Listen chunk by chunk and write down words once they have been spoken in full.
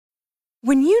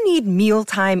When you need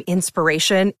mealtime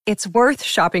inspiration, it's worth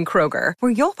shopping Kroger,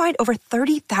 where you'll find over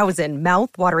 30,000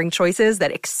 mouth-watering choices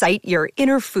that excite your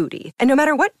inner foodie. And no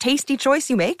matter what tasty choice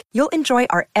you make, you'll enjoy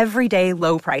our everyday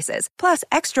low prices, plus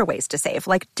extra ways to save,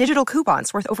 like digital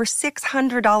coupons worth over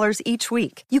 $600 each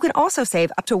week. You can also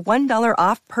save up to $1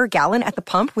 off per gallon at the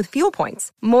pump with fuel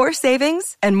points. More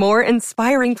savings and more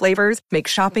inspiring flavors make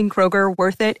shopping Kroger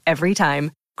worth it every time.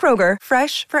 Kroger,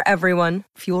 fresh for everyone.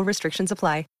 Fuel restrictions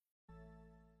apply.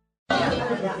 Le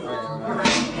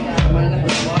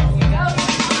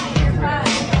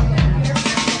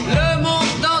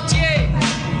monde entier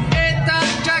est un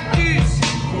cactus.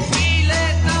 Il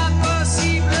est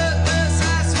impossible de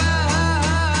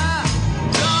s'asseoir.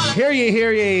 Hear ye,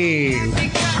 hear ye.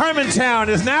 Harmontown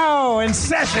is now in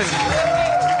session.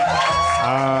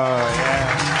 Oh,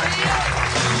 yeah.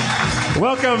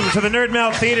 Welcome to the Nerd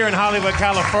Melt Theater in Hollywood,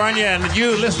 California, and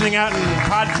you listening out in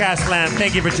podcast land,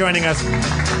 thank you for joining us.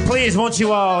 Please, won't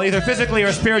you all, either physically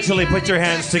or spiritually, put your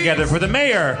hands together for the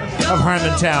mayor of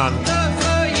Harmontown,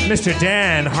 Mr.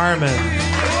 Dan Harmon.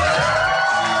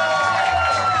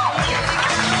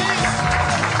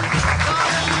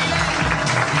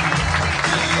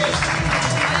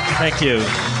 Thank you.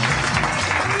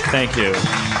 Thank you.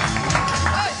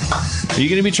 Are you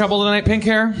going to be trouble tonight, Pink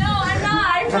Hair? No, I'm not.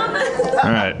 I promise.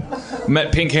 All right.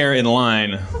 Met Pink Hair in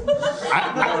line.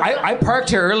 I parked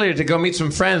here earlier to go meet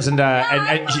some friends, and You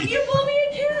blew me a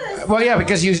kiss. well, yeah,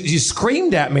 because you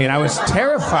screamed at me, and I was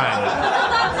terrified.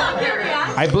 That's not your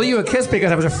reaction. I blew you a kiss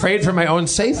because I was afraid for my own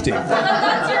safety.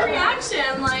 That's your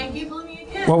reaction. Like, you blew me a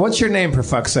kiss. Well, what's your name, for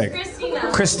fuck's sake?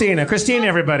 Christina. Christina,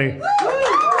 everybody.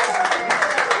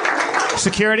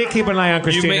 Security, keep an eye on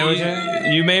Christina.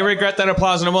 You may regret that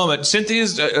applause in a moment.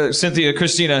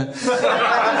 Christina.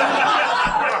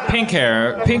 Pink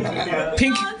Hair.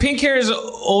 Pink Hair's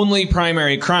only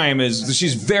primary crime is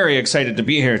she's very excited to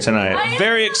be here tonight.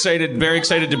 Very excited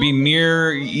to be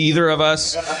near either of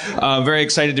us. Very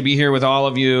excited to be here with all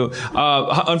of you.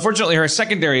 Unfortunately, her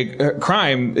secondary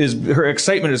crime is her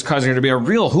excitement is causing her to be a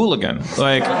real hooligan.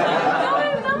 Like.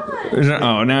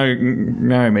 Oh, now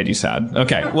I made you sad.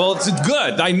 Okay, well, it's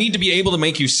good. I need to be able to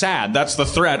make you sad. That's the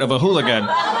threat of a hooligan.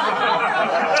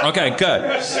 Okay, good.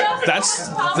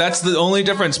 That's the only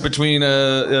difference between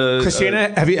Christina,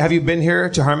 have you been here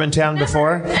to Harmontown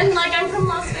before? And like, I'm from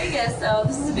Las Vegas, so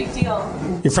this is a big deal.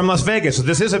 You're from Las Vegas, so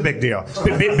this is a big deal.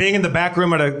 Being in the back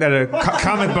room at a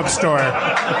comic book store.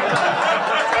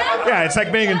 Yeah, it's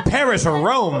like being in Paris or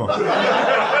Rome.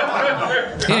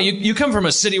 Yeah, you come from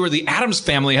a city where the Addams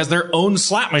family has their own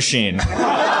slot machine.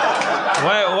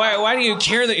 Why do you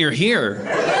care that you're here? And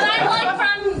I'm like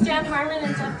from Dan Harmon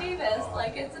and Jeff Davis.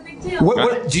 Like, it's a big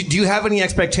deal. Do you have any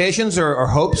expectations or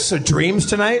hopes or dreams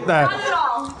tonight? Not at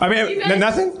all. I mean,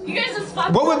 nothing? You guys just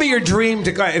fucked What would be your dream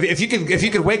to if you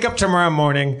could wake up tomorrow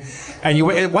morning and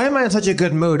why am I in such a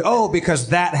good mood? Oh, because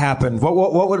that happened. What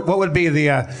would be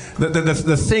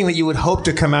the thing that you would hope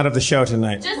to come out of the show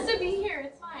tonight? Just to be here,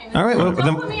 it's fine. All right, well,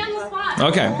 Don't put me on the spot.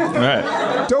 Okay, all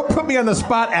right. Don't put me on the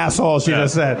spot, asshole, she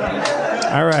just said.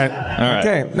 All right.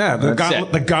 Okay, now the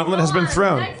gauntlet has been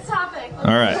thrown. Next topic.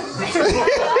 All right.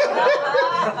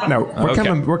 No,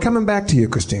 we're coming back to you,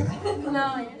 Christine.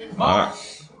 No.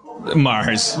 Mars.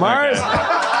 Mars. Okay.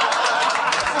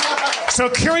 So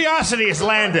Curiosity has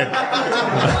landed.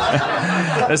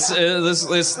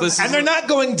 And they're not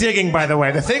going digging, by the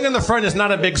way. The thing on the front is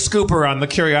not a big scooper on the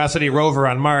Curiosity rover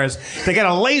on Mars. They got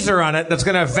a laser on it that's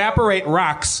going to evaporate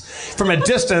rocks from a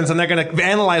distance, and they're going to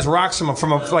analyze rocks with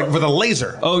a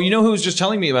laser. Oh, you know who was just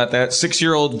telling me about that?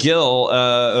 6-year-old Gil,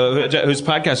 whose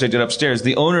podcast I did upstairs.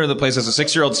 The owner of the place has a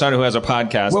 6-year-old son who has a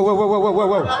podcast.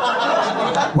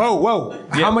 Whoa.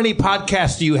 Yeah. How many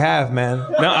podcasts do you have, man?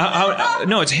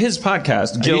 No, it's his podcast.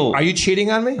 Gil. Are you cheating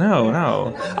on me?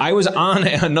 No. I was on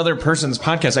another person's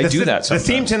podcast. I do that sometimes.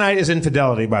 The theme tonight is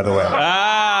infidelity, by the way.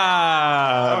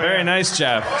 Very nice,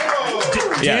 Jeff.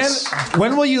 Yes. Dan,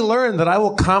 when will you learn that I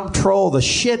will control the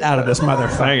shit out of this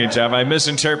motherfucker? Thank you, Jeff. I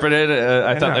misinterpreted.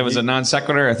 I thought that was a non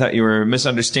sequitur. I thought you were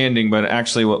misunderstanding, but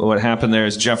actually what happened there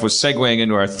is Jeff was segueing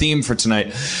into our theme for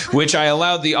tonight, which I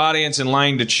allowed the audience in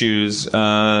line to choose.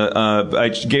 I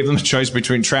gave them the choice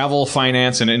between travel,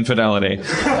 finance, and infidelity.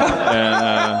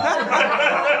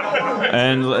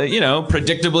 And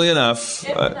predictably enough,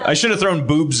 I should have thrown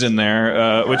boobs in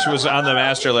there, which was on the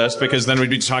master list, because then we'd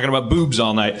be talking about boobs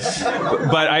all night.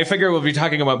 But I figure we'll be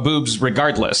talking about boobs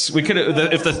regardless. We could,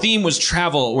 if the theme was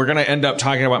travel, we're going to end up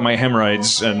talking about my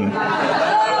hemorrhoids. And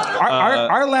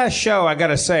our last show, I got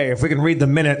to say, if we can read the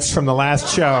minutes from the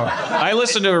last show, I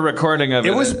listened to a recording of it.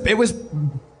 It was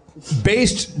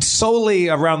based solely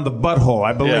around the butthole,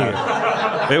 I believe.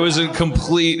 Yeah. It was a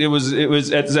complete. It was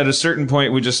at a certain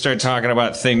point we just started talking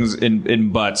about things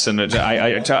in butts, and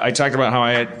I talked about how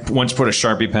I had once put a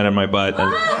Sharpie pen in my butt.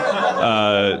 And,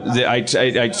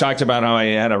 I talked about how I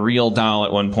had a real doll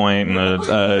at one point,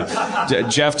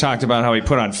 and Jeff talked about how he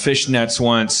put on fishnets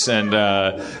once, and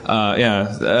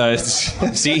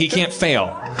see, he can't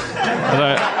fail.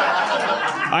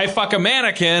 I fuck a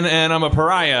mannequin and I'm a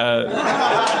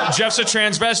pariah. Jeff's a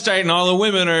transvestite and all the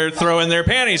women are throwing their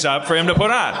panties up for him to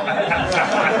put on.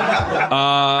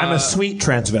 I'm a sweet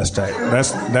transvestite.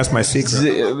 That's my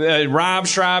secret. Rob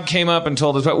Schraub came up and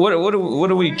told us what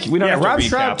do we don't have to Rob recap.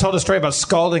 Schraub told a story about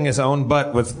scalding his own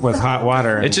butt with hot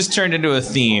water. It just turned into a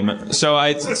theme. So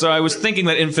I was thinking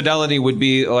that infidelity would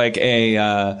be like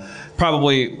a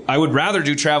probably I would rather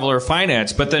do travel or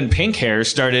finance, but then pink hair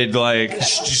started like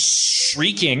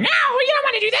shrieking, "No, you don't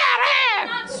want to do that!"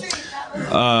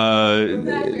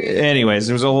 Anyways,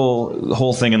 there was a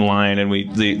whole thing in line, and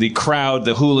the crowd,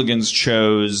 the hooligans,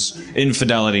 chose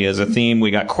infidelity as a theme.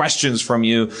 We got questions from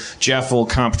you. Jeff will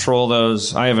control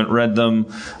those. I haven't read them.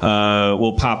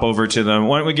 We'll pop over to them.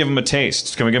 Why don't we give them a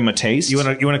taste? Can we give them a taste? You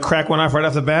want to crack one off right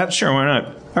off the bat? Sure, why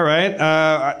not? All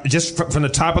right. Just from the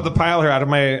top of the pile here, out of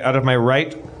my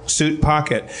right suit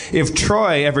pocket. If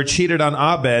Troy ever cheated on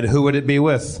Abed, who would it be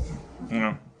with?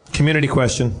 Yeah. Community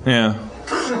question. Yeah.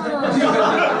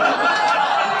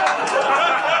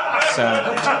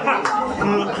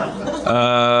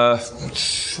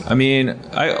 I mean,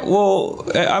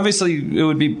 obviously it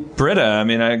would be Britta. I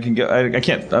mean, I can't.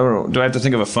 I don't know. Do I have to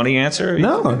think of a funny answer?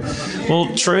 No. Well,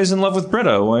 Troy's in love with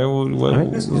Britta. Why?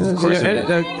 Of course.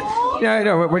 Yeah, I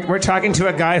know. We're talking to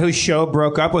a guy whose show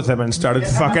broke up with him and started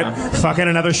fucking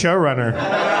another showrunner.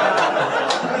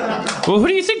 Well, who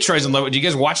do you think Troy's in love with? Do you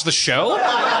guys watch the show?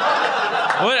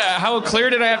 What? How clear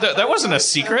did I have to? That wasn't a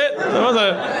secret.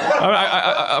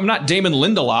 I'm not Damon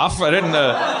Lindelof. I didn't.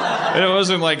 It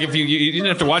wasn't like if you didn't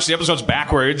have to watch the episodes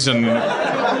backwards and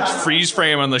freeze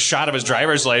frame on the shot of his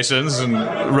driver's license and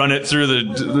run it through the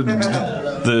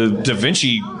Da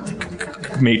Vinci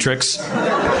matrix.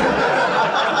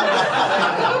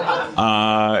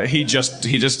 He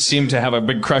just seemed to have a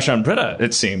big crush on Britta.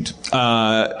 It seemed.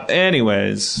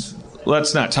 Anyways.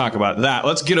 Let's not talk about that.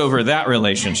 Let's get over that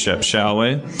relationship, shall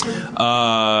we? So,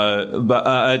 all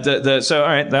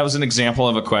right, that was an example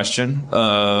of a question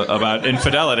about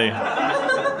infidelity.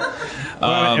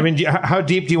 I mean, how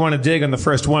deep do you want to dig on the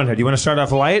first one here? Do you want to start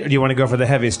off light, or do you want to go for the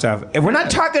heavy stuff? If we're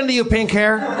not talking to you, pink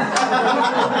hair.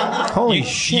 Holy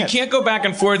shit! You can't go back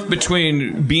and forth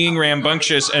between being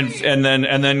rambunctious and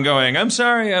then going, "I'm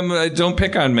sorry, don't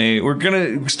pick on me. We're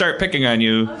gonna start picking on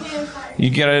you." You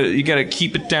gotta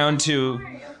keep it down to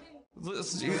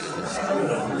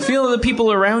feel the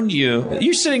people around you.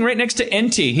 You're sitting right next to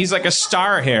Enty. He's like a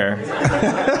star here.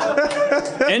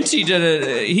 Enty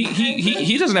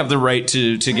he doesn't have the right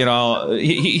to get all.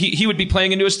 He would be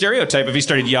playing into a stereotype if he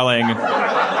started yelling.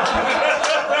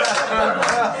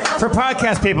 For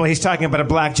podcast people, he's talking about a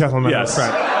black gentleman. Yes.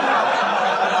 That's right.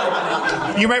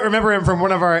 You might remember him from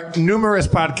one of our numerous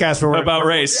podcasts about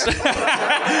race.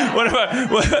 What about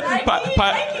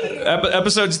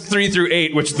episodes 3 through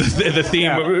 8, which the theme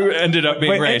ended up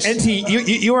being race? Enty,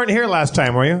 you weren't here last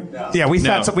time, were you? Yeah, we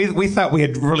thought we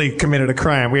had really committed a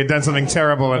crime. We had done something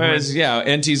terrible.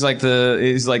 Enty's like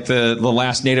the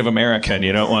last Native American.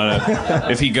 You don't want to.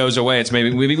 If he goes away, it's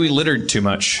maybe we littered too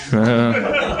much.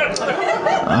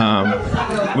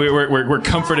 We're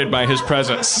comforted by his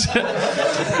presence.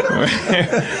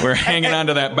 We're hanging on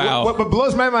to that bough. What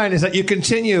blows my mind is that you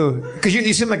continue, because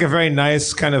you seem like a very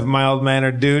nice, kind of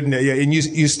mild-mannered dude, and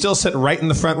you still sit right in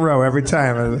the front row every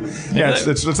time. Yeah,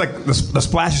 it's like the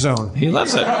splash zone. He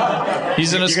loves it.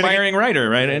 He's an aspiring writer,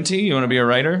 right, Enty? You want to be a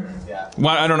writer? Yeah.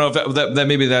 Well, I don't know if that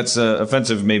maybe that's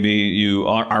offensive. Maybe you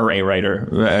are a writer.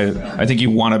 I think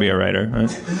you want to be a writer.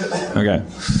 Right? Okay.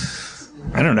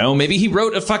 I don't know. Maybe he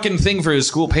wrote a fucking thing for his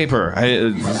school paper,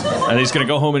 and he's gonna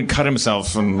go home and cut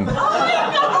himself. And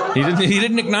he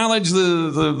didn't acknowledge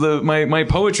my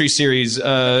poetry series,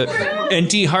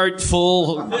 Empty Heart,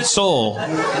 Full Soul.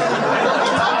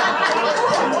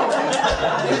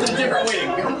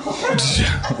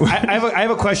 I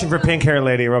have a question for pink hair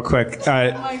lady, real quick.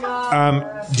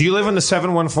 Do you live in the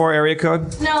 714 area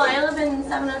code? No, I live in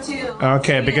 702.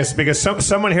 Okay, because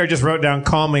someone here just wrote down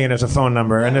 "call me" and it's a phone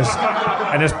number, and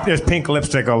there's pink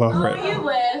lipstick all over it. Oh, you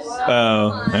wish.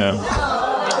 Oh, yeah.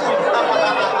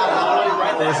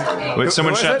 Wait,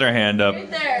 someone shut their hand up.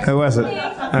 Right there. Who was it?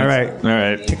 All right.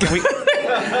 Can we?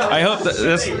 I hope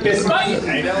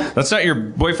that's not your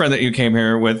boyfriend that you came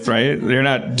here with, right? You're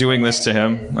not doing this to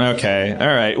him. Okay. All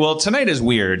right. Well, tonight is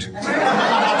weird.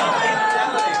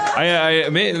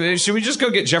 Should we just go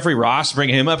get Jeffrey Ross, bring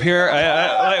him up here?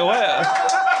 Like,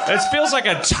 what? It feels like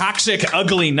a toxic,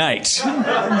 ugly night.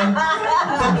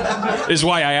 Is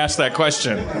why I asked that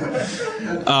question.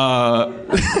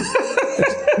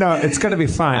 No, it's going to be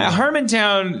fine.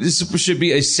 Harmontown should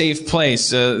be a safe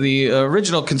place. The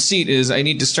original conceit is I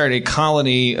need to start a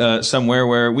colony somewhere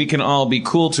where we can all be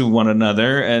cool to one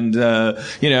another. And,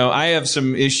 I have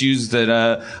some issues that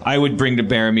I would bring to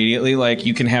bear immediately, like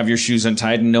you can have your shoes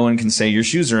untied and no one can say your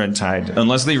shoes are untied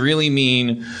unless they really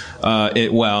mean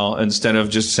it well, instead of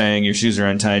just saying your shoes are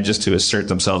untied just to assert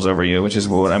themselves over you, which is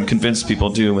what I'm convinced people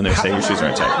do when they say your shoes are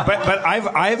untied. But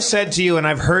I've said to you, and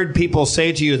I've heard people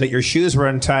say to you that your shoes were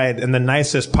untied in the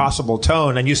nicest possible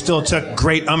tone, and you still took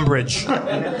great umbrage.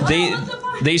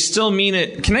 They still mean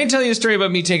it. Can I tell you a story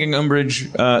about me taking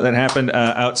umbrage that happened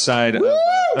outside? All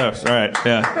right,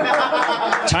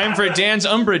 yeah. Time for Dan's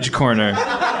umbrage corner.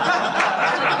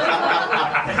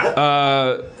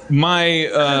 My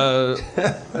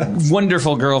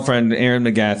wonderful girlfriend, Erin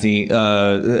McGathy,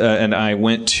 and I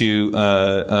went to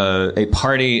a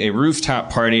party, a rooftop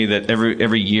party that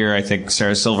every year, I think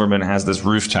Sarah Silverman has this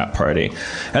rooftop party.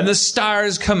 And the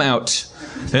stars come out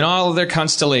in all of their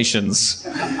constellations.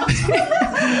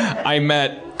 I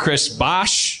met Chris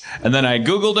Bosch, and then I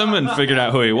Googled him and figured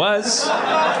out who he was.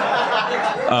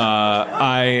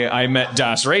 I met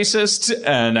Das Racist,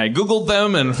 and I Googled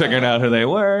them and figured out who they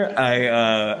were.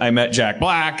 I met Jack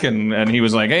Black, and he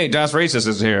was like, "Hey, Das Racist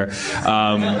is here."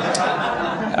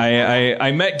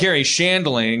 I met Gary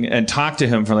Shandling and talked to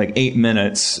him for like 8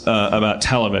 minutes about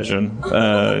television.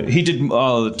 He did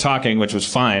all the talking, which was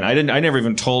fine. I never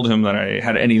even told him that I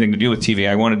had anything to do with TV.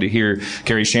 I wanted to hear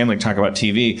Gary Shandling talk about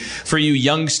TV. For you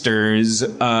youngsters,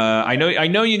 I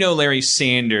know you know Larry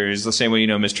Sanders the same way you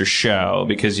know Mr. Show,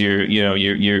 because you're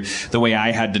the way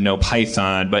I had to know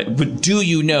Python. But do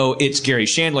you know it's Gary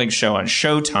Shandling's show on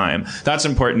Showtime? That's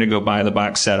important to go buy the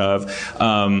box set of.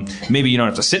 Maybe you don't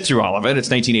have to sit through all of it. It's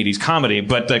 1980s comedy,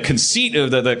 but the conceit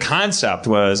of the concept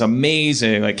was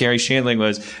amazing. Like Gary Shandling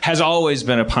has always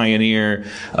been a pioneer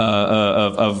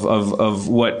of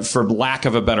what, for lack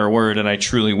of a better word, and I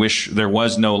truly wish there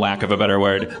was no lack of a better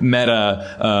word, meta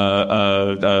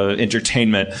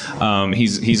entertainment.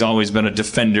 He's always been a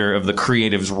defender of the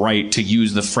creative's right to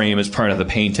use the frame as part of the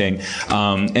painting,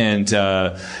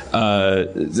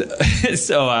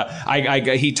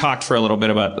 he talked for a little bit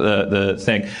about the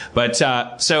thing. But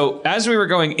so as we were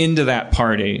going into that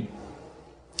party,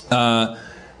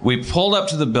 we pulled up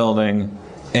to the building,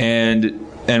 and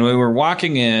we were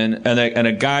walking in, and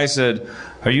a guy said,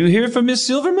 "Are you here for Miss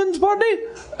Silverman's party?"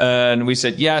 And we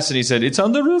said yes, and he said, "It's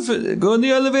on the roof. Go in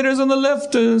the elevators on the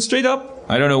left, straight up."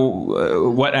 I don't know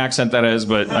what accent that is,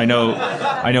 but I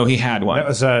know he had one. That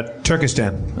was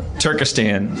Turkestan.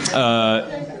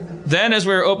 Then as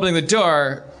we were opening the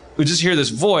door, we just hear this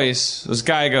voice. This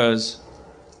guy goes,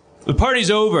 "The party's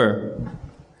over."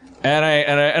 And I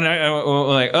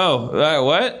was like, "Oh,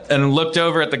 what?" And looked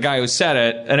over at the guy who said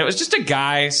it, and it was just a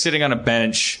guy sitting on a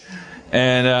bench.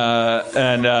 And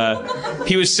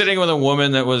he was sitting with a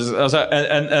woman that was,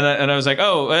 and I was like,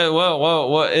 "Oh, well,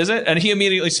 what is it?" And he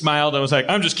immediately smiled and was like,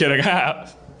 "I'm just kidding."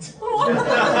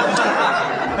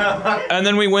 And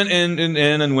then we went in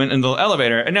and went into the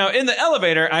elevator. And now in the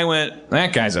elevator, I went,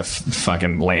 "That guy's a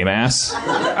fucking lame ass,"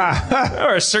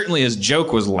 or certainly his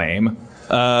joke was lame.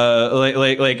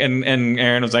 And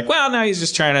Aaron was like, "Well, now he's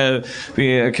just trying to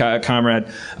be a comrade,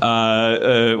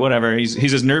 whatever.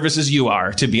 He's as nervous as you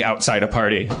are to be outside a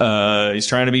party. He's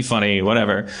trying to be funny,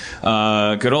 whatever."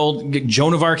 Good old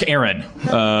Joan of Arc Aaron,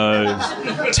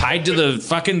 tied to the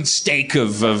fucking stake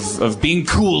of being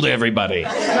cool to everybody.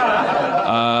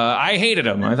 I hated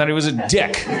him. I thought he was a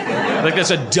dick. Like,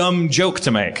 that's a dumb joke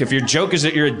to make. If your joke is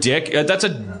that you're a dick, that's a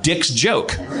dick's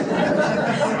joke.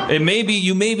 You may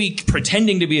be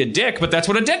pretending to be a dick, but that's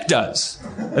what a dick does.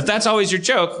 If that's always your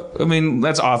joke, I mean,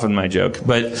 that's often my joke.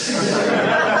 But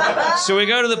so we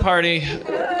go to the party.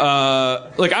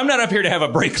 I'm not up here to have a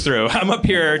breakthrough. I'm up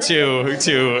here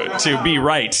to be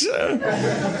right.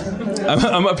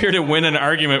 I'm up here to win an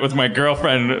argument with my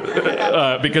girlfriend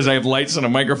because I have lights and a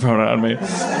microphone on me.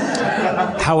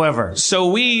 However, so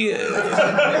we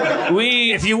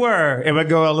if you were, it would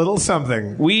go a little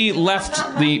something. We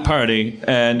left the party,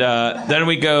 and then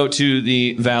we go to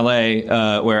the valet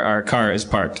where our car is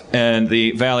parked. And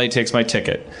the valet takes my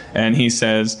ticket, and he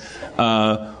says,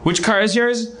 "Which car is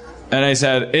yours?" And I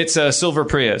said, "It's a silver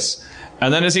Prius."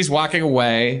 And then as he's walking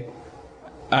away,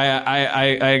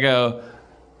 I go,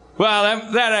 "Well,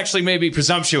 that actually may be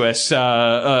presumptuous.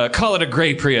 Call it a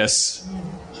gray Prius."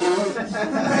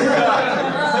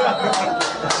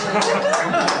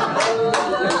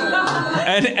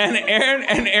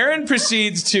 And Erin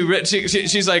proceeds to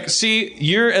she's like, see,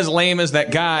 you're as lame as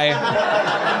that guy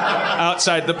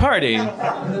outside the party.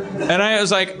 And I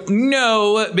was like,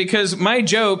 no, because my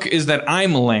joke is that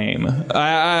I'm lame.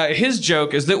 His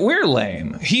joke is that we're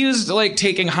lame. He was like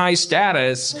taking high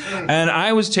status, and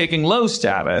I was taking low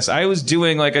status. I was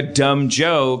doing like a dumb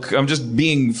joke. I'm just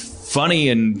being funny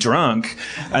and drunk,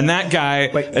 and that guy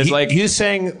is like... You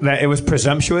saying that it was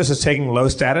presumptuous as taking low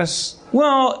status?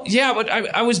 Well, yeah, but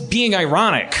I was being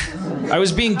ironic. I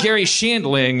was being Gary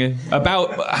Shandling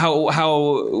about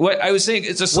how what I was saying.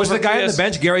 It's a was the guy on the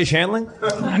bench Gary Shandling?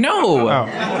 No. Oh.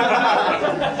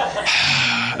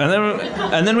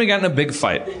 And then we got in a big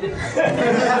fight.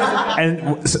 And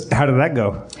how did that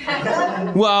go?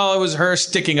 Well, it was her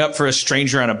sticking up for a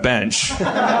stranger on a bench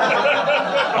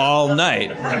all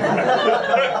night.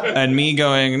 And me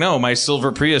going, no, my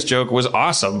Silver Prius joke was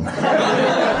awesome.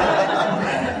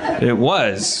 It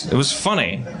was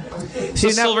funny. See,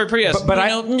 now, Silver Prius. But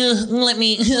let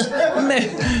me.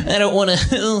 I don't want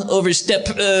to overstep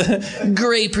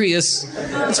gray Prius.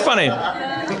 It's funny.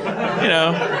 You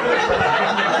know.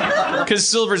 Because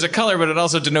silver's a color, but it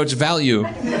also denotes value.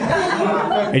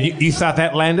 And you thought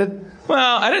that landed?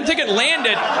 Well, I didn't think it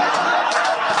landed.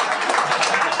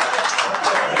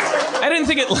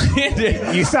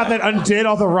 You thought that undid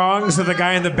all the wrongs that the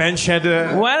guy on the bench had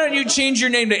to... Why don't you change your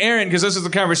name to Aaron? Because this is the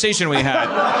conversation we had.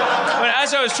 But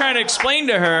as I was trying to explain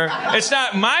to her, it's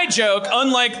not my joke,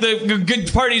 unlike the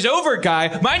good party's over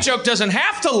guy. My joke doesn't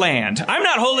have to land. I'm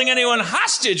not holding anyone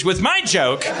hostage with my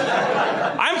joke.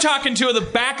 I'm talking to the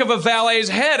back of a valet's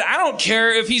head. I don't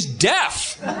care if he's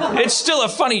deaf. It's still a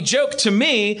funny joke to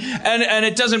me, and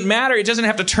it doesn't matter. It doesn't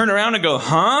have to turn around and go,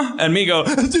 huh? And me go,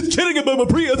 just kidding about my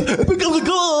Prius.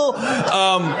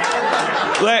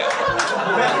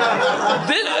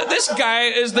 This guy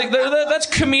is that's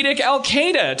comedic Al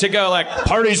Qaeda to go like,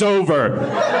 party's over.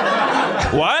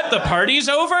 What? The party's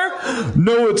over?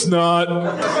 No, it's not.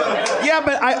 Yeah,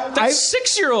 but that's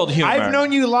 6-year-old humor. I've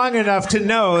known you long enough to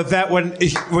know that when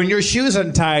your shoe's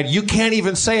untied, you can't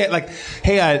even say it like,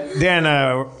 hey, Dan,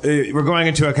 we're going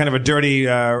into a kind of a dirty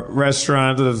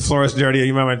restaurant. The floor is dirty.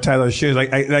 You might want to tie those shoes. Like,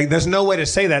 there's no way to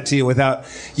say that to you without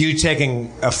you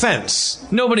taking offense.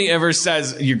 Nobody ever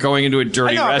says you're going into a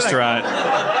dirty restaurant.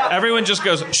 Everyone just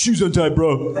goes, shoes untied,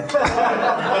 bro.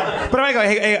 But I go,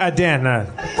 hey, Dan,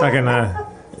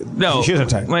 no, shoes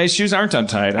untied. My shoes aren't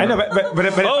untied. I know, but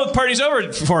the party's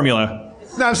over formula.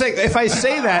 No, I'm saying if I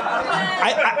say that,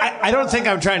 I don't think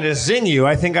I'm trying to zing you.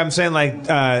 I think I'm saying like,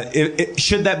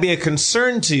 should that be a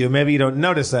concern to you? Maybe you don't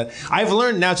notice that. I've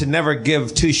learned now to never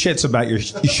give two shits about your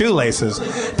shoelaces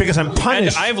because I'm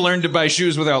punished. And I've learned to buy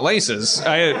shoes without laces.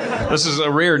 This is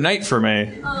a rare night for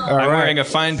me. I'm wearing a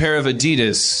fine pair of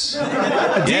Adidas.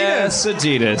 Yes,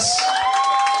 Adidas.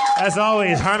 As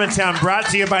always, Harmontown brought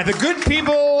to you by the good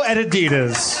people at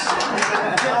Adidas.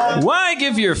 Why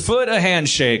give your foot a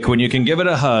handshake when you can give it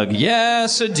a hug?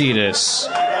 Yes, Adidas.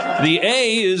 The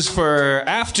A is for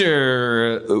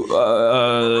after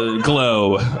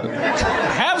glow.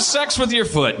 Have sex with your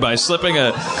foot by slipping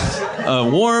a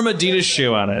warm Adidas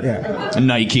shoe on it. Yeah.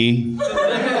 Nike.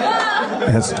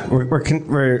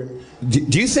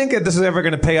 Do you think that this is ever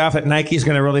going to pay off? That Nike's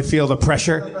going to really feel the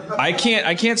pressure? I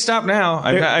can't stop now.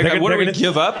 What do we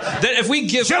give up? Then if we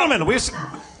give, gentlemen,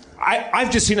 I've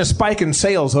just seen a spike in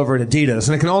sales over at Adidas,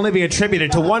 and it can only be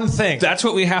attributed to one thing. That's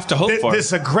what we have to hope for.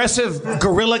 This aggressive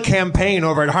guerrilla campaign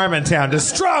over at Harmontown to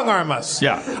strong-arm us.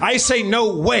 Yeah. I say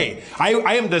no way. I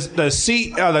am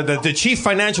the chief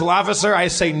financial officer. I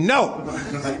say no.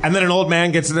 And then an old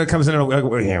man comes in in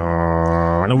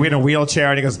a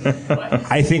wheelchair, and he goes,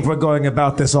 I think we're going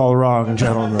about this all wrong,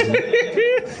 gentlemen.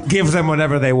 Give them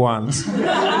whatever they want.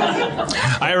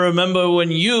 I remember when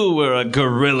you were a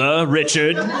gorilla,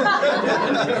 Richard.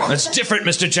 That's different,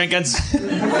 Mr. Jenkins.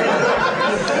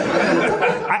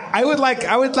 I would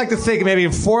like to think maybe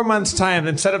in 4 months' time,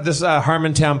 instead of this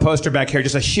Harmontown poster back here,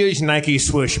 just a huge Nike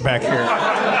swoosh back here.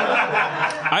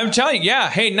 I'm telling you, yeah.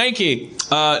 Hey, Nike,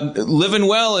 living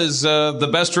well is the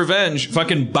best revenge.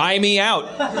 Fucking buy me out.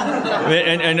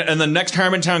 And the next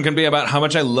Harmontown can be about how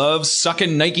much I love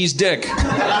sucking Nike's dick.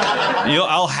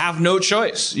 I'll have no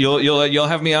choice. You'll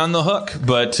have me on the hook.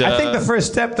 But I think the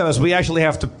first step, though, is we actually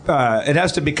have to. It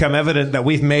has to become evident that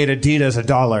we've made Adidas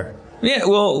 $1. Yeah,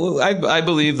 well, I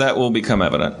believe that will become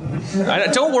evident.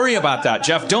 Don't worry about that,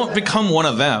 Jeff. Don't become one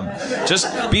of them. Just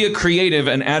be a creative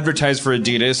and advertise for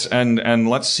Adidas, and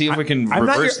let's see if we can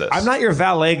reverse this. I'm not your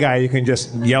valet guy you can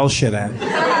just yell shit at.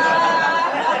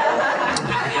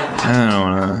 I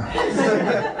don't know.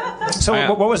 So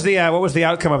what was the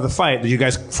outcome of the fight? Did you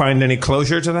guys find any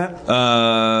closure to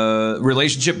that?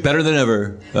 Relationship better than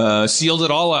ever. Sealed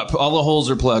it all up. All the holes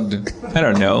are plugged. I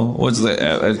don't know. What's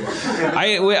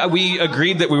the? We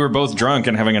agreed that we were both drunk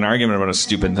and having an argument about a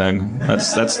stupid thing.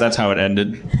 That's how it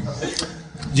ended.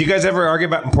 Do you guys ever argue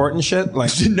about important shit?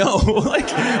 Like no, like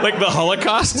the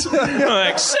Holocaust.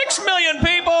 Like 6 million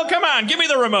people. Come on, give me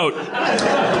the remote.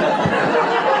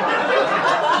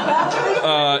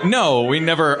 No, we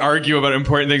never argue about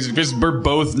important things because we're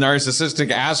both narcissistic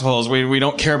assholes. We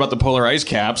don't care about the polar ice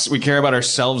caps. We care about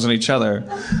ourselves and each other.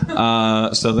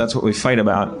 So that's what we fight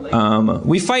about.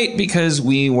 We fight because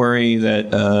we worry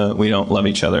that we don't love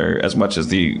each other as much as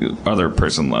the other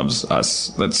person loves us.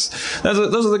 Those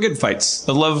are the good fights.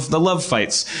 The love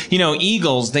fights. You know,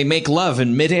 eagles, they make love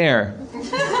in midair.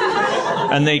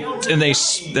 And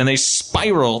they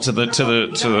spiral to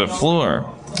the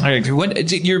floor.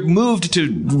 What, you're moved to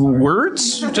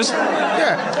words? Just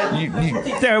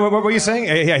yeah. What were you saying?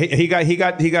 Yeah, he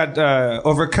got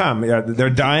overcome. Yeah, they're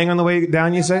dying on the way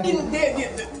down. You say?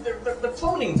 They're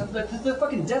floating to the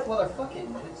fucking death while they're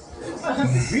fucking.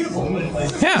 It's beautiful.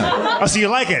 Yeah. Oh, so you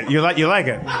like it? You like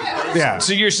it? Yeah.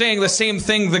 So you're saying the same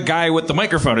thing the guy with the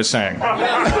microphone is saying,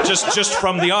 just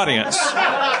from the audience.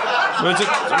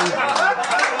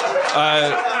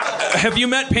 Have you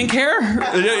met Pink Hair?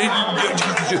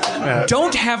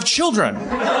 Don't have children.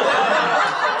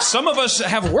 Some of us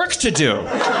have work to do.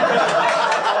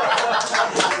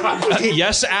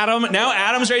 Yes, Adam. Now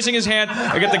Adam's raising his hand.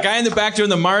 I got the guy in the back doing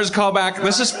the Mars callback.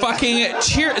 This is fucking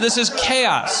This is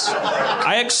chaos.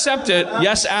 I accept it.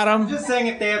 Yes, Adam. I'm just saying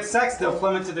if they have sex, they'll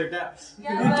plummet to their deaths.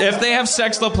 If they have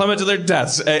sex, they'll plummet to their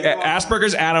deaths.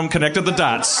 Asperger's Adam connected the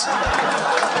dots.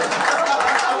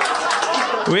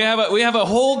 We have a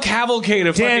whole cavalcade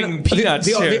of fucking peanuts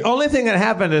here. The only thing that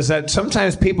happened is that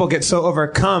sometimes people get so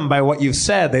overcome by what you've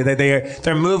said,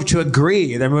 they're moved to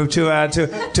agree. They're moved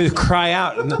to cry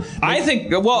out. I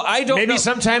think. Well, I don't. Maybe know.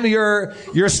 sometime your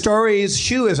story's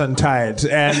shoe is untied,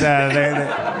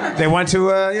 and they want to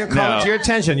call it to your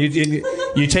attention.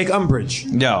 You take umbrage.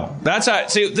 No,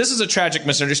 see, this is a tragic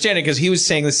misunderstanding because he was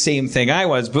saying the same thing I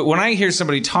was. But when I hear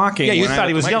somebody talking, you thought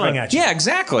he was yelling at you. Yeah,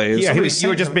 exactly. Yeah, you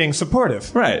were just being supportive.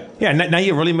 Right. Yeah, now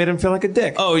you really made him feel like a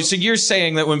dick. Oh, so you're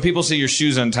saying that when people see your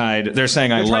shoes untied, they're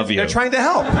saying, I love you. They're trying to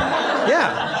help.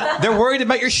 Yeah. They're worried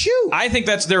about your shoe. I think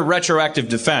that's their retroactive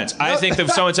defense. I think that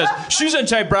if someone says, shoes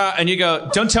untied, brah, and you go,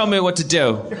 don't tell me what to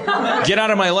do. Get out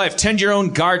of my life. Tend your own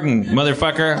garden,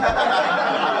 motherfucker.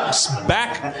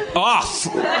 Back off.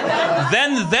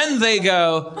 Then they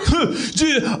go,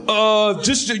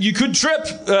 you could trip.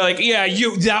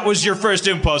 That was your first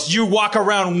impulse. You walk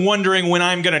around wondering when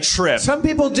I'm gonna trip. Some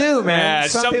people do, man.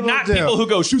 People who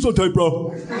go, shoes untied,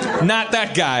 bro. Not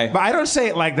that guy. But I don't say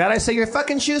it like that. I say your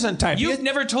fucking shoes untied. You've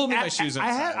never told me my shoes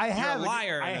untied. I have. You're a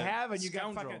liar. I have, and you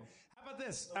got fucking. How about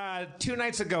this? 2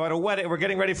 nights ago at a wedding, we're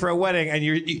getting ready for a wedding, and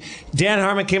Dan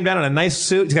Harmon came down in a nice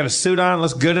suit. He's got a suit on,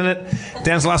 looks good in it.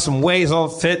 Dan's lost some weight, he's all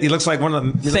fit. He looks like one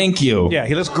of the. Thank you. Yeah,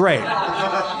 he looks great.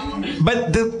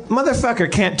 But the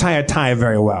motherfucker can't tie a tie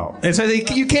very well. And so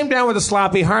you came down with a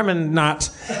sloppy Harmon knot,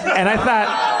 and I thought.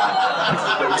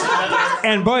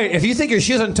 And boy, if you think your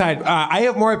shoes untied, I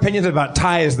have more opinions about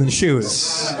ties than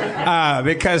shoes,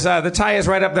 because the tie is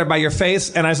right up there by your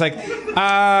face. And I was like,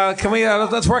 "Can we?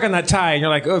 Let's work on that tie." And you're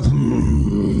like, "Oh."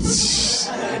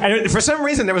 And for some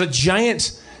reason, there was a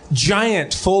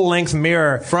giant full-length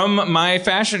mirror from my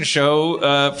fashion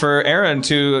show for Aaron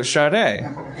to Sade.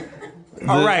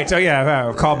 Oh, right. Oh,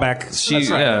 yeah. Callback. That's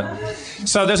right. Yeah.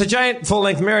 So there's a giant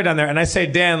full-length mirror down there, and I say,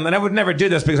 Dan, and I would never do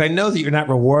this because I know that you're not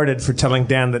rewarded for telling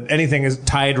Dan that anything is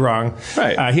tied wrong.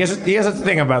 Right. He has a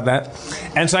thing about that.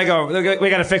 And so I go,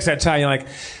 we got to fix that tie. And you're like,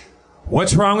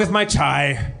 what's wrong with my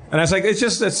tie? And I was like, I'm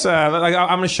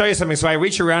going to show you something. So I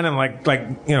reach around and like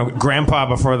grandpa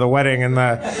before the wedding, and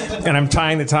I'm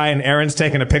tying the tie, and Aaron's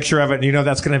taking a picture of it, and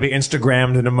that's going to be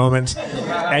Instagrammed in a moment.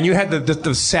 And you had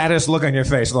the saddest look on your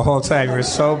face the whole time. You were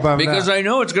so bummed because out. I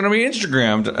know it's going to be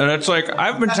Instagrammed, and it's like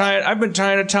I've been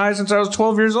tying a tie since I was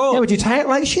 12 years old. Yeah, but you tie it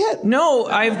like shit. No,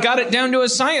 I've got it down to a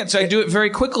science. I do it very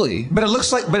quickly. But it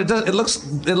looks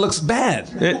bad.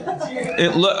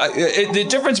 The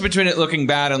difference between it looking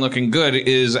bad and looking good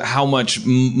is how much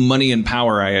money and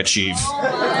power I achieve.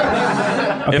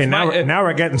 Okay, now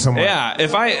we're getting somewhere. Yeah,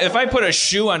 if I put a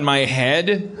shoe on my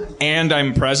head and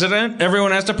I'm president, everyone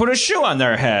has to put a shoe on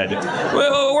their head.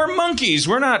 We're monkeys.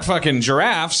 We're not fucking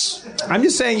giraffes. I'm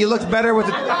just saying you look better with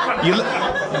it.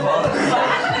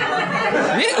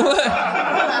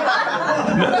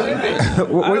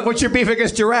 What's your beef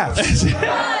against giraffes?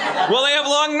 Well, they have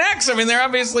long necks. I mean,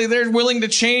 they're willing to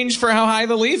change for how high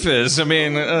the leaf is. I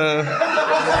mean,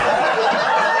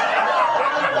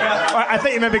 I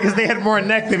thought you meant because they had more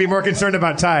neck, they'd be more concerned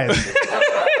about ties.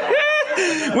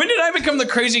 When did I become the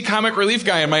crazy comic relief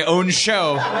guy in my own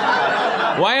show?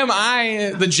 Why am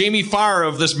I the Jamie Farr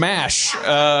of this MASH?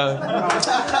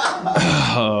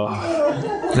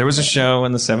 There was a show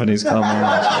in the 70s called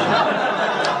MASH.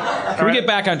 Can we get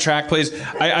back on track, please?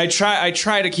 I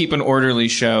try to keep an orderly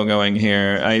show going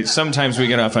here. Sometimes we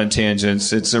get off on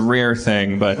tangents. It's a rare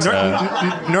thing, but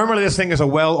normally this thing is a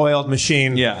well-oiled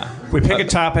machine. Yeah. We pick a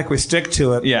topic, we stick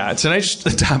to it. Yeah. Tonight the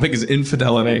topic is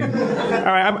infidelity. All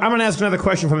right, I'm going to ask another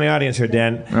question from the audience here,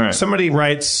 Dan. All right. Somebody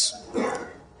writes,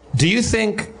 do you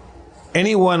think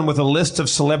anyone with a list of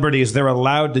celebrities they're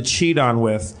allowed to cheat on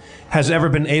with has ever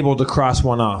been able to cross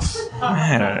one off?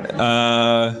 I don't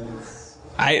know.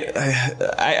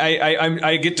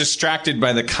 I get distracted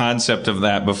by the concept of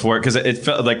that before, because it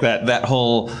felt like that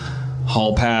whole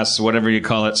hall pass, whatever you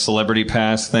call it, celebrity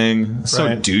pass thing. So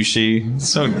right. douchey.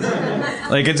 So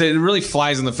like it really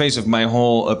flies in the face of my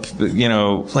whole,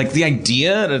 like the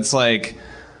idea that it's like,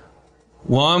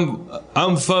 well,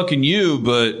 I'm fucking you,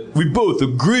 but we both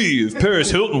agree if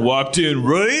Paris Hilton walked in,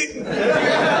 right?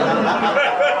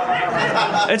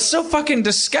 It's so fucking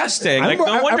disgusting. Like,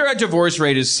 no wonder our divorce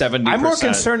rate is 70%. I'm more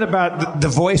concerned about the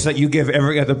voice that you give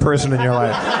every other person in your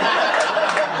life.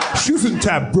 Shooting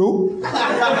tab, bro.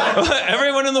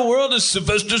 Everyone in the world is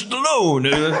Sylvester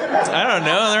Stallone. I don't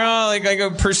know. They're all like I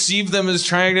perceive them as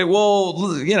trying to. Well,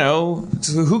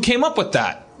 who came up with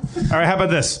that? All right, how about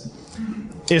this?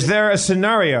 Is there a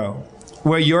scenario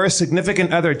where your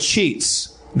significant other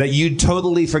cheats that you'd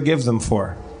totally forgive them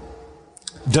for?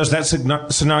 Does that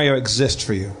scenario exist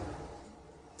for you?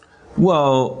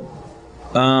 Well,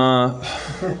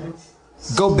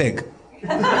 go big.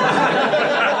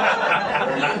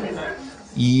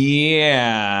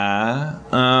 Yeah.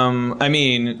 I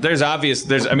mean, there's top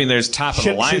of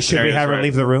the line. Should we have her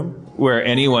leave the room? Where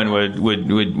anyone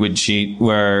would cheat.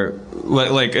 Where,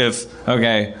 like, if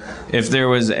there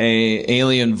was a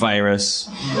alien virus.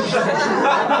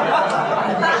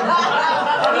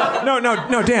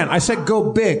 No, Dan. I said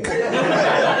go big.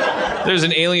 There's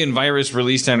an alien virus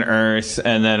released on Earth,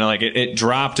 and then like it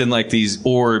dropped in like these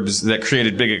orbs that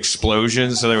created big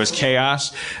explosions. So there was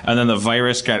chaos, and then the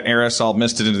virus got aerosol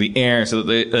misted into the air. So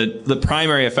the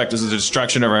primary effect was the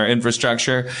destruction of our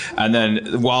infrastructure, and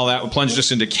then while that plunged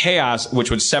us into chaos,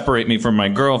 which would separate me from my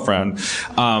girlfriend,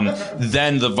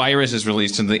 then the virus is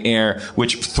released into the air,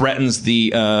 which threatens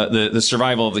the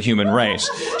survival of the human race.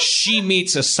 She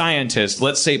meets a scientist,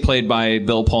 let's say played by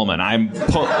Bill Pullman.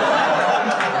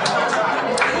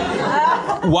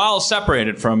 While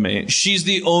separated from me, she's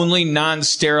the only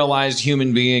non-sterilized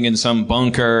human being in some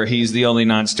bunker. He's the only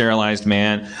non-sterilized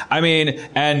man. I mean,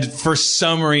 and for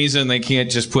some reason they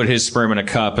can't just put his sperm in a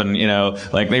cup and,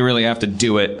 they really have to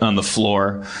do it on the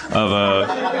floor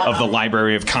of the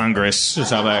Library of Congress or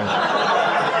something.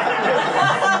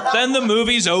 Then the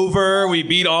movie's over. We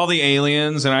beat all the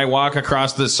aliens, and I walk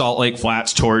across the Salt Lake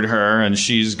Flats toward her, and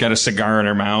she's got a cigar in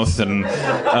her mouth, and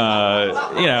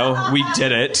we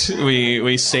did it.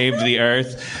 We saved the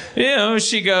Earth.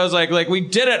 She goes like we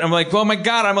did it. I'm like, oh my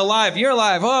God, I'm alive. You're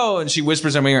alive. Oh, and she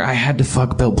whispers in my ear, I had to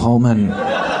fuck Bill Pullman.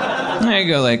 And I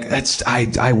go like,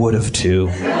 I would have too.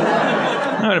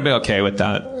 I would have been okay with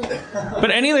that.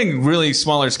 But anything really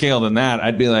smaller scale than that,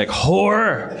 I'd be like,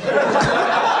 whore.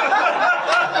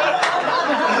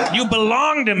 You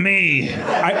belong to me.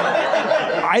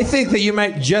 I think that you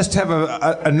might just have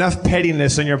enough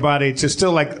pettiness in your body to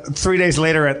still, like, 3 days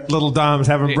later at Little Dom's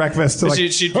having breakfast. To, like,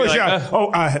 she'd be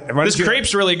this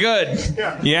crepe's really good.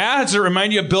 Yeah? Does it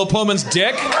remind you of Bill Pullman's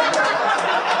dick?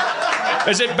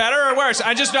 Is it better or worse?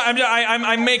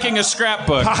 I'm making a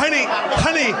scrapbook.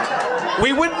 Honey,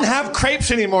 we wouldn't have crepes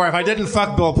anymore if I didn't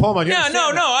fuck Bill Pullman. No,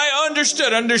 I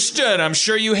understood. I'm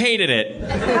sure you hated it.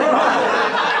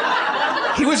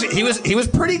 He was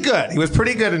pretty good. He was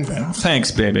pretty good in bed.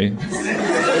 Thanks, baby.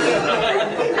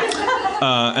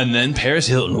 And then Paris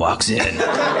Hilton walks in.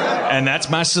 And that's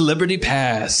my celebrity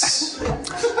pass.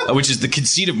 Which is the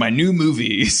conceit of my new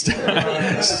movie.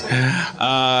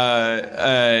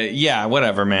 Yeah,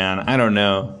 whatever, man. I don't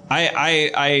know.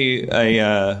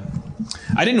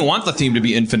 I didn't want the theme to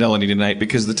be infidelity tonight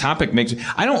because the topic makes me...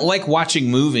 I don't like watching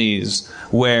movies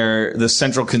where the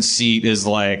central conceit is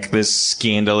like this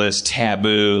scandalous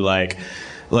taboo, like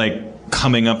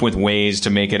coming up with ways to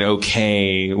make it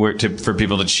okay for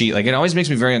people to cheat. Like, it always makes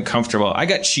me very uncomfortable. I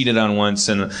got cheated on once,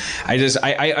 and I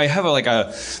have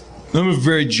I'm a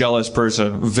very jealous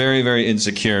person, very, very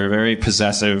insecure, very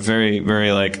possessive, very,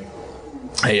 very like...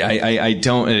 I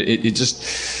don't. It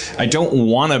just. I don't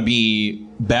want to be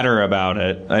better about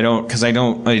it. I don't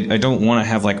want to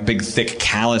have like big thick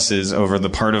calluses over the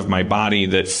part of my body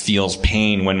that feels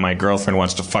pain when my girlfriend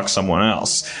wants to fuck someone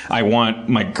else. I want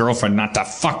my girlfriend not to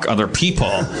fuck other people.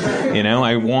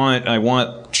 I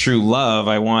want true love.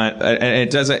 I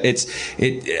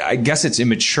guess it's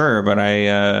immature, but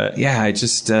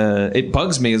it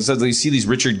bugs me. So you see these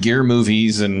Richard Gere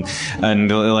movies and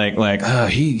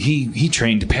he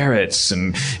trained parrots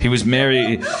and he was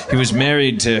married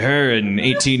to her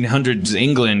in 1800s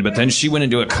England, but then she went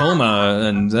into a coma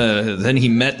and then he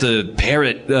met the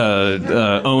parrot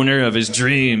owner of his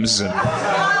dreams. And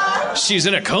she's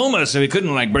in a coma, so he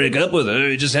couldn't break up with her.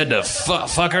 He just had to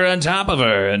fuck her on top of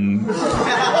her, and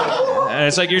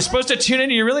it's like you're supposed to tune in.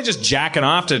 You're really just jacking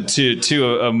off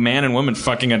to a man and woman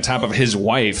fucking on top of his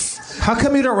wife. How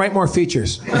come you don't write more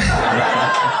features?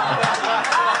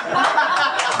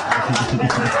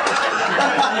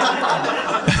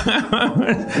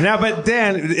 Now, but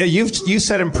Dan, you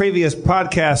said in previous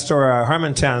podcasts or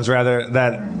Harmontowns rather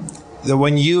that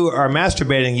when you are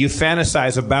masturbating, you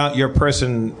fantasize about your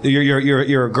person,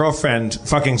 your girlfriend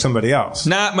fucking somebody else.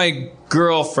 Not my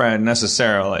girlfriend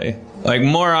necessarily. Like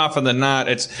more often than not,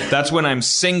 that's when I'm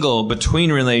single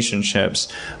between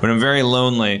relationships, when I'm very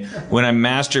lonely, when I'm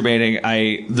masturbating.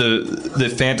 The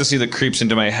fantasy that creeps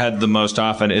into my head the most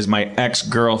often is my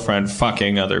ex-girlfriend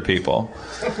fucking other people.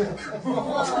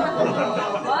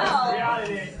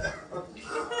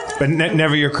 But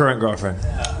never your current girlfriend.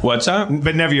 What's up?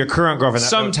 But never your current girlfriend.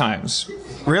 Sometimes.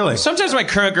 Really? Sometimes my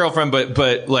current girlfriend,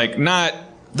 but like not.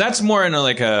 That's more in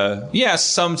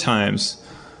sometimes.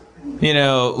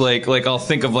 I'll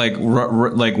think of like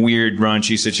weird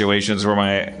raunchy situations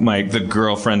where the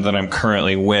girlfriend that I'm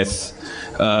currently with,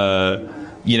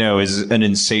 is an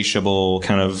insatiable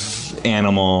kind of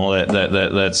animal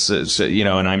that's and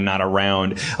I'm not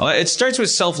around. It starts with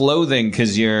self-loathing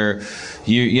because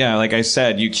like I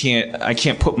said, I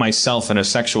can't put myself in a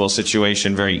sexual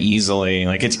situation very easily.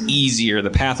 Like it's easier.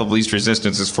 The path of least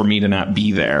resistance is for me to not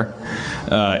be there,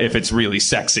 if it's really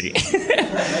sexy,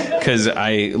 because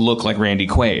I look like Randy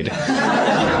Quaid,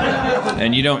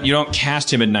 and you don't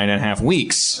cast him in 9.5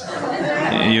 weeks.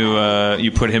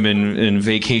 You put him in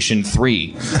Vacation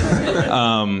 3.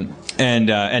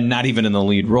 And not even in the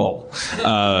lead role.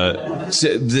 And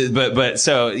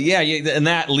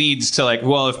that leads to like,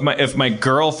 well, if my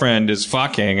girlfriend is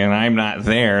fucking and I'm not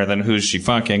there, then who's she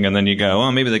fucking? And then you go,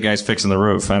 well, maybe the guy's fixing the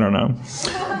roof. I don't know.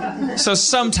 So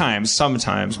sometimes,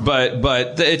 but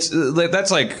that's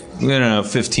like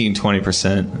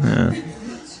 15-20%. Yeah.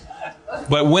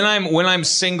 But when I'm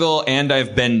single and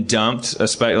I've been dumped,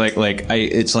 especially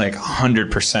it's like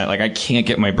 100%. Like I can't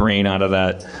get my brain out of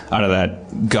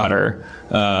that gutter.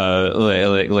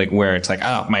 Where it's like,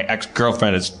 oh, my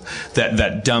ex-girlfriend is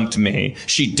that dumped me.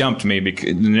 She dumped me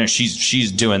because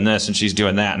she's doing this and she's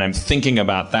doing that, and I'm thinking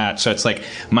about that. So it's like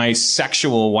my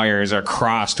sexual wires are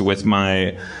crossed with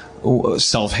my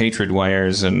self-hatred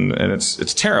wires, and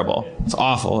it's terrible. It's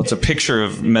awful. It's a picture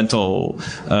of mental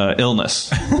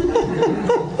illness.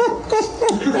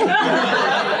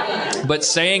 But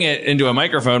saying it into a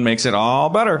microphone makes it all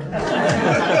better.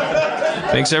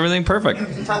 Makes everything perfect.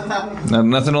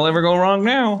 Nothing will ever go wrong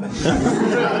now.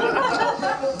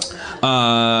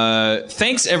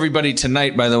 Thanks everybody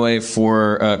tonight, by the way,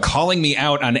 for calling me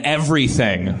out on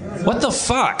everything. What the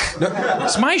fuck?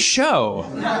 It's my show.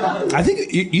 I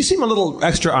think you seem a little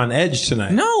extra on edge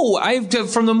tonight. No,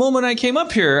 from the moment I came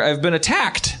up here, I've been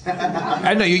attacked.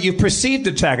 I know you perceived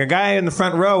attack. A guy in the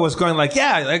front row was going like,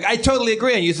 "Yeah, like, I totally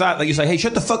agree," and you thought, you said, "Hey,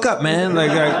 shut the fuck up, man!"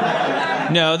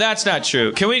 No, that's not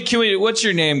true. Can we? What's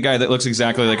your name, guy that looks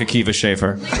exactly like Akiva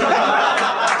Schaffer?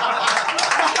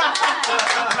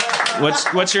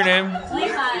 What's your name?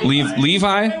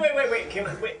 Levi? Wait.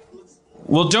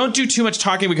 Well, don't do too much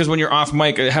talking, because when you're off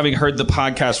mic, having heard the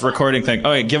podcast recording thing. Oh,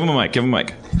 wait, give him a mic.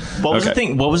 What was the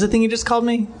thing? What was the thing you just called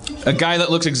me? A guy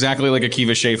that looks exactly like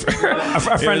Akiva Schaffer.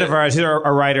 a friend of ours. He's a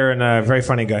writer and a very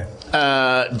funny guy.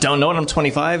 Don't know it. I'm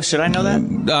 25. Should I know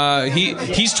that?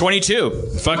 He's 22.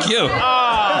 Fuck you.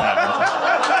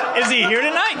 Is he here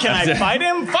tonight? Can I fight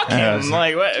him? Fuck him.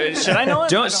 Like, what, should I know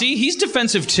it? Don't see. He's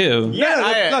defensive too.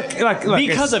 Yeah. Look.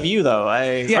 Because of you, though.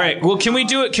 Yeah. All right. Well, can we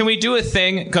do it? Can we do a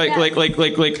thing? Like,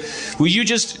 will you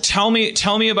just tell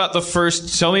me about the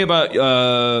first? Tell me about.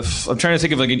 I'm trying to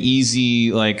think of like an easy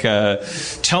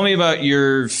tell me about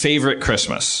your favorite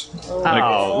Christmas.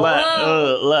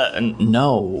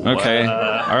 No. Okay.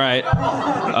 All right.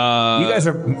 You guys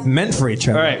are meant for each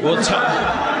other. All right. Well,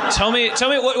 tell me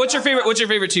what's your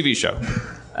favorite TV show?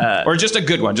 Or just a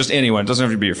good one, just anyone. It doesn't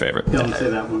have to be your favorite. Don't say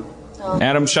that one.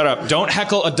 Adam, shut up. Don't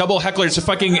heckle a double heckler. It's a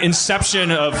fucking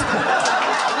inception of...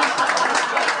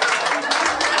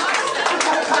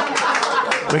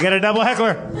 We get a double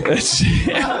heckler. It's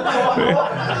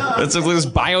like this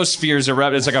biosphere's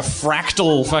erupt. It's like a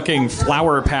fractal fucking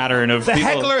flower pattern of The people.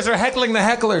 hecklers are heckling the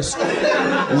hecklers.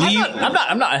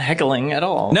 I'm not heckling at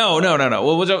all. No.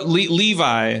 Well,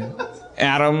 Levi,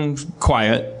 Adam,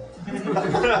 quiet.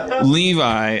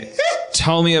 Levi,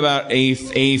 tell me about a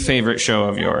favorite show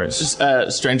of yours.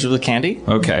 Stranger with Candy.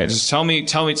 Okay, just tell me.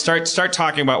 Start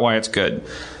talking about why it's good.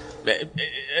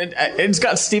 It's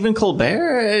got Stephen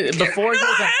Colbert before he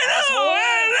was an asshole.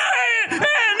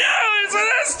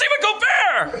 It's Stephen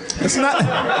Colbert. It's not.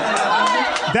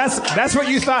 That's what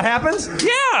you thought happens?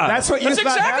 Yeah, That's what you That's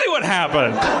thought exactly what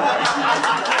happened.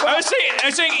 I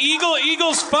was saying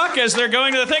Eagles fuck as they're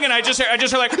going to the thing, and I just heard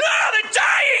like, they're dying.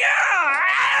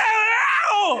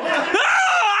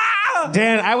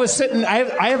 Dan, I was sitting.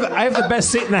 I have the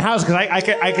best seat in the house because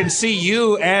I can see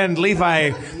you and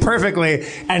Levi perfectly,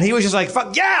 and he was just like,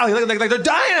 "Fuck yeah!" Like they're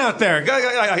dying out there.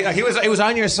 He was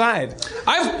on your side.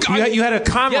 You had a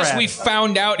comrade. Yes, we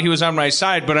found out he was on my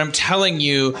side, but I'm telling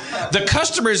you, the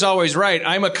customer's always right.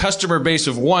 I'm a customer base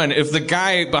of one. If the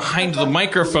guy behind the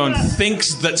microphone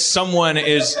thinks that someone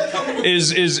is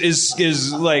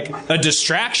like a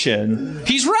distraction,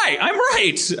 he's right. I'm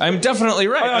right. I'm definitely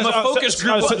right. I'm a focus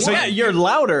group. You're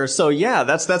louder, so yeah,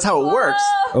 that's how it works.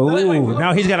 Ooh,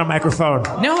 now he's got a microphone.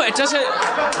 No, it doesn't.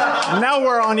 Now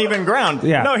we're on even ground.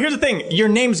 Yeah. No, here's the thing. Your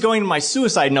name's going to my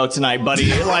suicide note tonight,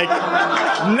 buddy. Like,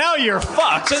 now you're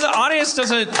fucked. So the audience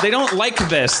doesn't. They don't like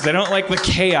this. They don't like the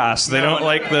chaos. They don't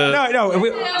like the. No.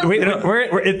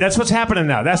 We're that's what's happening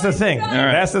now. That's the thing. All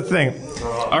right. That's the thing.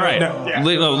 All right,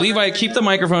 Levi, keep the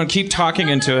microphone. Keep talking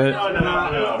into it.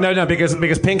 No,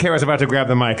 because pink hair is about to grab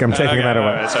the mic. I'm taking that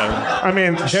away. I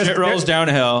mean, Shit rolls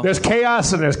downhill. There's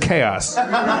chaos and there's chaos.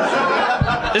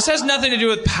 This has nothing to do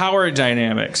with power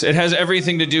dynamics. It has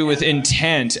everything to do with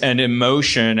intent and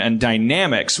emotion and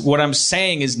dynamics. What I'm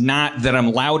saying is not that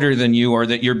I'm louder than you or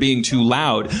that you're being too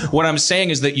loud. What I'm saying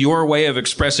is that your way of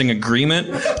expressing agreement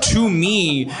to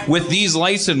me with these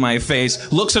lights in my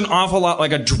face looks an awful lot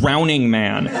like a drowning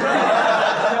man.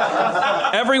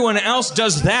 Everyone else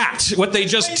does that. What they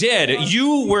just did.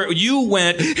 You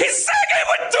went, he said he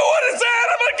would do it, it's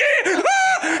Adam again.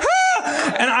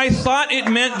 And I thought it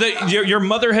meant that your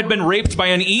mother had been raped by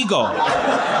an eagle.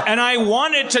 And I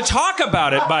wanted to talk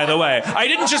about it, by the way. I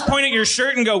didn't just point at your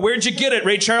shirt and go, where'd you get it?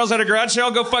 Ray Charles at a garage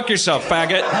sale? Go fuck yourself,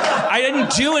 faggot. I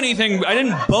didn't do anything. I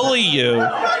didn't bully you.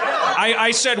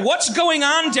 I said, what's going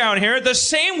on down here? The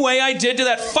same way I did to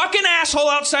that fucking asshole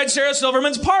outside Sarah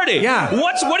Silverman's party. Yeah.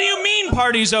 What do you mean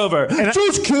party's over?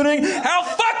 Just kidding. Hell,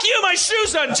 fuck you, my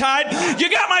shoe's untied. You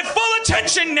got my full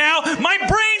attention now. My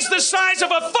brain's the size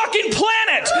of a fucking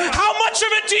planet. How much of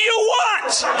it do you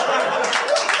want?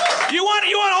 You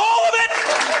want all of it?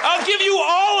 I'll give you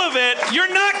all of it.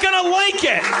 You're not gonna like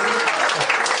it.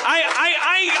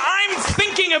 I'm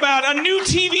thinking about a new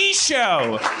TV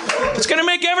show. It's gonna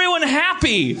make everyone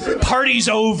happy. Party's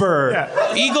over.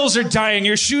 Yeah. Eagles are dying.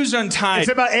 Your shoe's untied.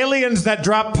 It's about aliens that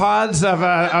drop pods of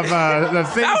the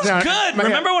things. That was good.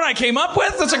 Remember when I came up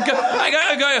with? That's a good.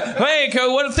 Hey,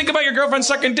 think about your girlfriend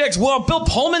sucking dicks. Well, Bill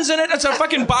Pullman's in it. That's a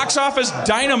fucking box office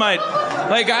dynamite.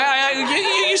 Like,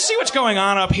 you see what's going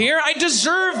on up here. I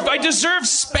deserve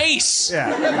space.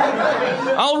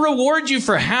 Yeah. I'll reward you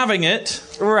for having it.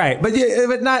 Right, but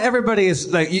not everybody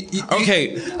is like.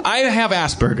 Okay, I have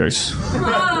Asperger's.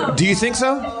 Do you think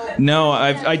so? No,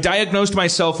 I diagnosed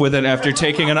myself with it after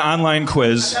taking an online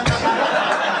quiz.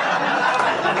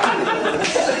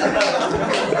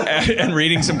 And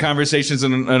reading some conversations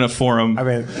in a forum. I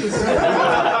mean,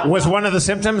 was one of the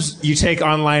symptoms you take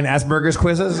online Asperger's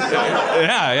quizzes?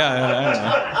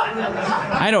 Yeah.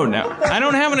 I don't know. I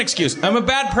don't have an excuse. I'm a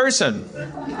bad person.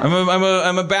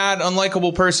 I'm a bad,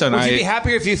 unlikable person. Would you be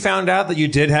happier if you found out that you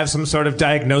did have some sort of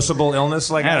diagnosable illness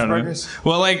like Asperger's?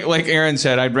 Well, like Aaron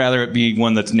said, I'd rather it be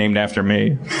one that's named after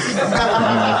me.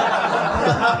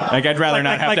 Like, I'd rather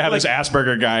not have to have this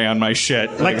Asperger guy on my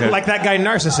shit. Like that guy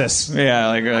Narcissus.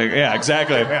 Yeah, yeah,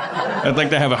 exactly. Yeah. I'd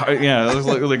like to have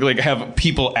like have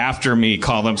people after me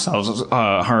call themselves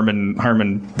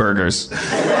Harmon Burgers.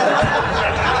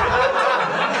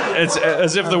 It's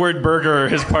as if the word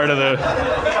burger is part of the.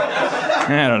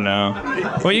 I don't know.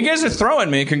 Well, you guys are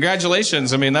throwing me.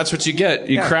 Congratulations. I mean, that's what you get.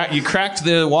 You cracked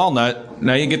the walnut.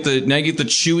 Now you get the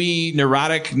chewy,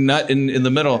 neurotic nut in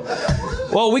the middle.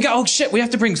 Well, we have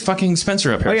to bring fucking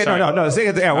Spencer up here. Oh yeah, Sorry. no.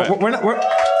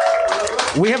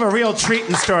 We have a real treat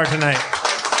in store tonight.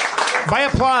 By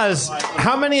applause,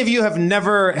 how many of you have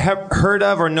never heard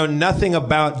of or know nothing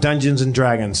about Dungeons and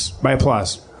Dragons? By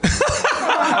applause.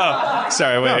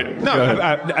 Sorry, wait. No, Go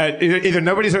ahead. either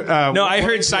nobody's. No, I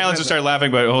heard silence and started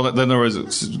laughing, but hold on. Then there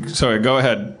was. Sorry, go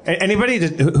ahead. Anybody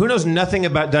who knows nothing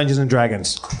about Dungeons and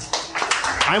Dragons?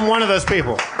 I'm one of those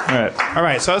people. All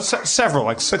right. So it's several,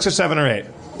 like 6 or 7 or 8.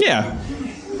 Yeah.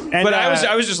 And, but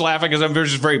I was just laughing because I'm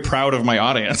just very proud of my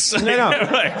audience. No.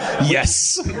 Like,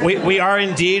 yes. We are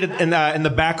indeed in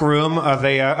the back room of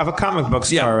a comic book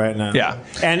store right now. Yeah.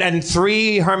 And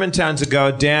 3 Harmontowns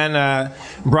ago, Dan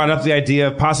brought up the idea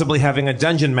of possibly having a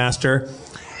dungeon master.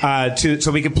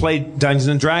 So we could play Dungeons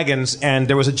and Dragons, and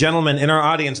there was a gentleman in our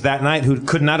audience that night who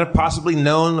could not have possibly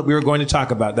known that we were going to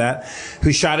talk about that,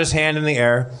 who shot his hand in the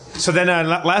air. So then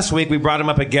last week we brought him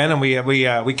up again, and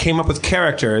we came up with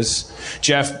characters.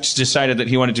 Jeff decided that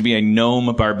he wanted to be a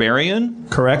gnome barbarian.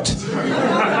 Correct.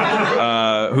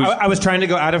 I was trying to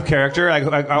go out of character.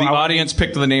 The audience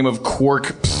picked the name of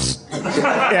Quark.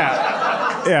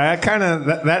 Yeah,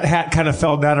 that hat kind of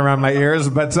fell down around my ears,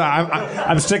 but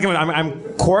I'm sticking with. I'm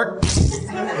Quark.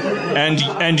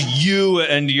 And you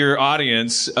and your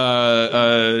audience picked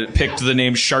the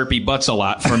name Sharpie Butts a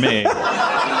lot for me.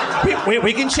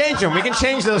 We can change them. We can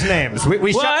change those names.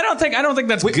 I don't think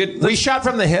that's good. We shot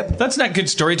from the hip. That's not good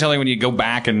storytelling when you go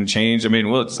back and change. I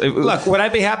mean, look, would I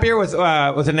be happier with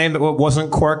a name that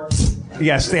wasn't Quark?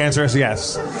 Yes, the answer is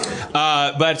yes.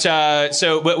 But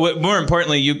more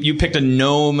importantly, you picked a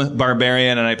gnome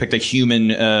barbarian, and I picked a human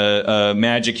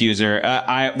magic user.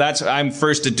 I'm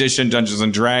first edition Dungeons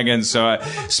and Dragons, so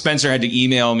Spencer had to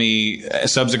email me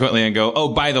subsequently and go, oh,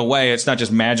 by the way, it's not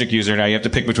just magic user now. You have to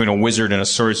pick between a wizard and a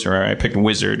sorcerer. I picked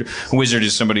wizard. Wizard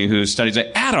is somebody who studies.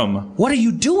 Adam, what are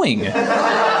you doing?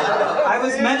 I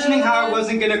was mentioning how I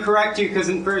wasn't going to correct you because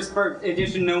in first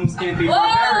edition gnomes can't be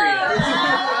barbarians.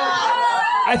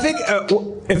 I think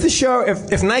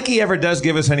if Nike ever does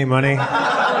give us any money,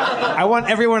 I want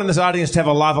everyone in this audience to have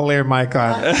a lavalier mic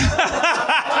on.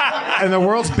 And the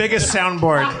world's biggest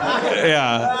soundboard.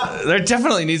 Yeah, there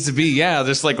definitely needs to be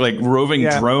just like roving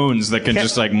drones that can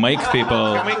just like mic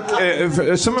people.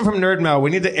 Someone from Nerd Mail, we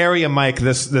need to area mic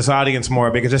this audience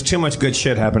more because there's too much good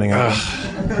shit happening.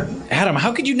 Adam,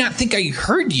 how could you not think I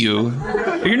heard you?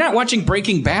 You're not watching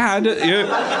Breaking Bad.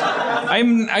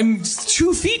 I'm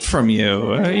 2 feet from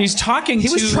you. He's talking. He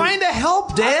was trying to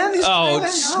help, Dan.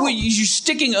 You're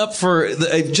sticking up for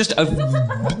just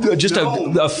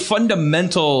a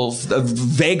fundamental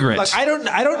vagrant. Look, I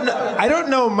don't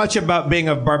know much about being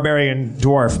a barbarian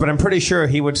dwarf, but I'm pretty sure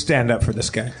he would stand up for this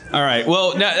guy. All right.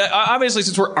 Well, now, obviously,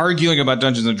 since we're arguing about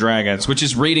Dungeons and Dragons, which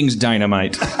is ratings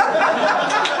dynamite.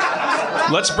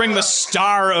 Let's bring the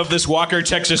star of this Walker,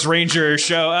 Texas Ranger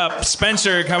show up.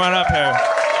 Spencer, come on up here.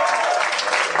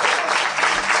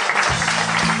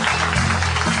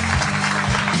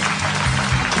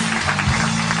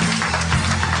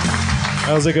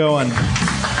 How's it going?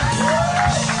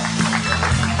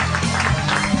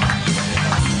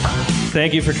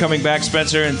 Thank you for coming back,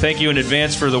 Spencer, and thank you in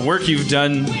advance for the work you've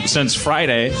done since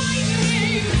Friday.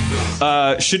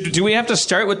 Do we have to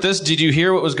start with this? Did you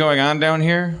hear what was going on down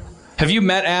here? Have you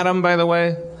met Adam, by the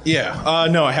way? Yeah.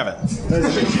 No, I haven't.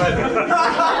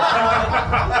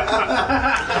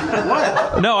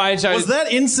 What? No, Was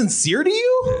that insincere to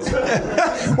you?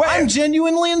 I'm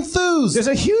genuinely enthused. There's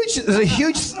a huge.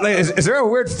 Is there a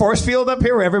weird force field up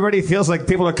here where everybody feels like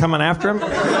people are coming after him?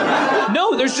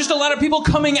 No, there's just a lot of people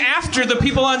coming after the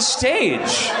people on stage.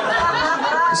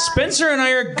 Spencer and I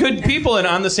are good people and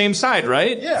on the same side,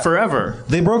 right? Yeah. Forever.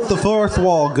 They broke the fourth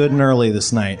wall good and early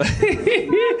this night.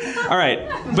 All right.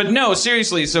 But no,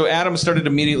 seriously, so Adam started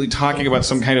immediately talking about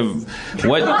some kind of...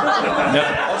 What? No.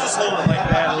 I'll just hold it like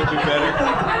that. It'll be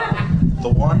better. The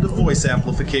wand of voice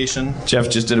amplification. Jeff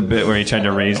just did a bit where he tried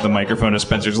to raise the microphone to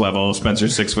Spencer's level.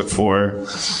 Spencer's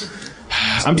 6'4".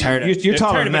 I'm tired. You're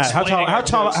taller than that. How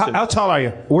tall are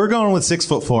you? We're going with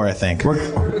 6'4", I think.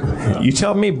 You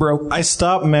tell me, bro. I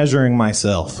stopped measuring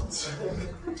myself.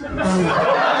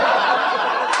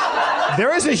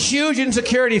 There is a huge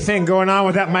insecurity thing going on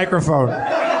with that microphone.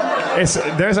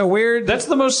 There's a weird... That's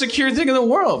the most secure thing in the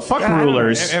world. Fuck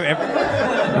rulers.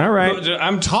 All right.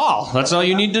 I'm tall. That's all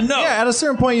you need to know. Yeah, at a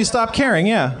certain point you stop caring,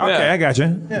 yeah. Okay, I got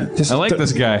you. Yeah. I like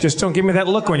this guy. Just don't give me that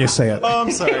look when you say it. Oh,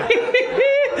 I'm sorry.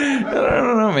 I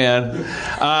don't know, man.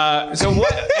 So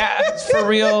what, for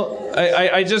real,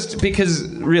 I just, because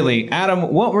really,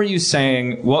 Adam, what were you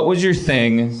saying? What was your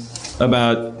thing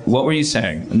about, what were you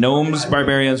saying? Gnomes,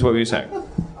 barbarians, what were you saying?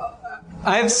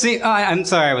 I've seen, I'm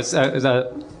sorry, I was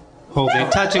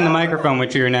touching the microphone,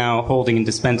 which you're now holding and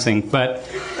dispensing. But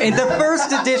in the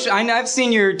first edition, I've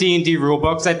seen your D&D rule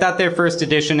books. I thought they're first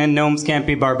edition and gnomes can't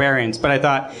be barbarians. But I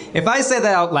thought, if I say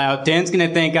that out loud, Dan's going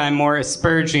to think I'm more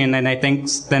Aspergian than I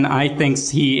think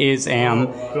he is am.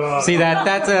 See,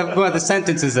 that's one of the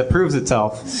sentences that proves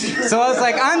itself. So I was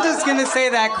like, I'm just going to say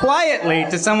that quietly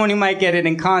to someone who might get it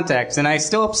in context, and I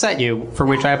still upset you, for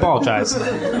which I apologize.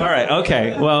 All right,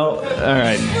 okay. Well, all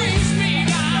right.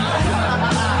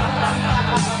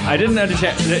 I didn't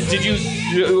understand. Did you?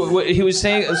 He was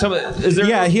saying. Is there?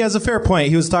 Yeah, he has a fair point.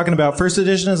 He was talking about first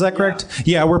edition. Is that correct?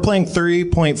 Yeah, we're playing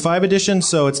 3.5 edition,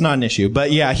 so it's not an issue.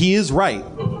 But yeah, he is right.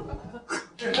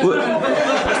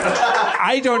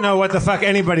 I don't know what the fuck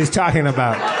anybody's talking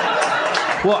about.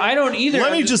 Well, I don't either.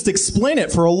 Let me just explain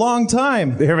it for a long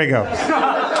time. Here we go.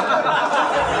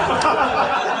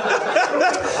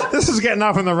 This is getting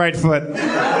off on the right foot.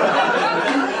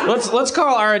 Let's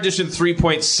call our edition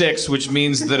 3.6, which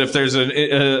means that if there's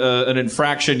an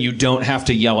infraction, you don't have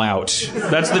to yell out.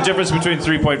 That's the difference between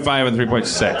 3.5 and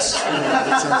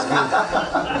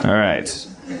 3.6. All right.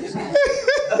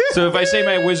 So if I say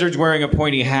my wizard's wearing a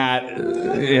pointy hat,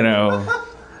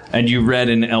 and you read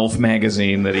in Elf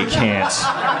magazine that he can't,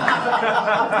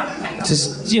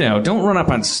 just, don't run up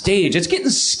on stage. It's getting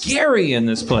scary in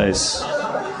this place.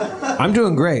 I'm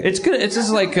doing great. It's good. It's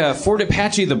just like Fort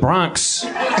Apache, the Bronx,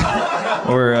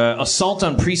 or Assault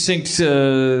on Precinct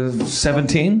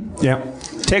 17. Yeah.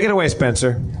 Take it away,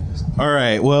 Spencer. All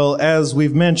right. Well, as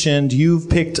we've mentioned, you've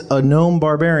picked a gnome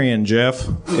barbarian, Jeff.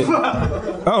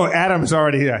 Oh, Adam's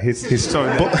already. Yeah, he's so.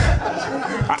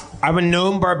 I'm a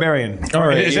gnome barbarian. All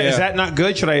right. Is that not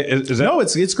good? Should I? Is that? No,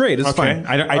 it's great. It's okay. fine.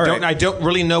 I don't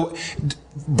really know.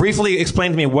 Briefly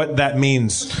explain to me what that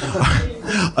means.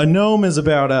 A gnome is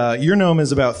about your gnome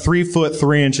is about 3 foot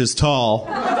 3 inches tall,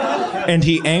 and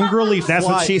he angrily. That's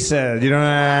what she said. You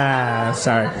don't.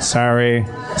 Sorry.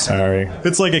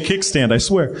 It's like a kickstand, I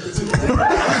swear.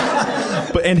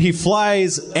 And he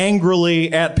flies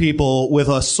angrily at people with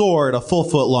a sword a full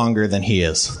foot longer than he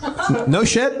is. No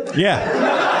shit.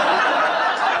 Yeah.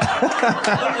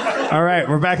 All right,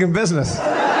 we're back in business.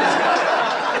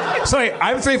 Sorry,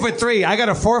 I'm 3'3". I got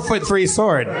a 4'3"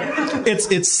 sword.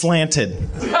 It's slanted.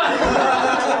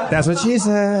 That's what she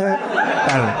said.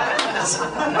 I don't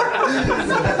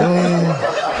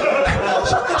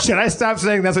know. Should I stop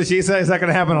saying that's what she said? Is that going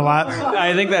to happen a lot?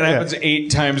 I think that happens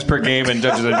 8 times per game in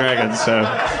Dungeons and Dragons. So, all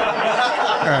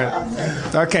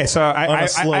right. Okay, so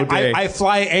I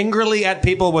fly angrily at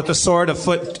people with a sword a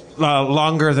foot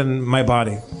longer than my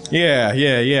body.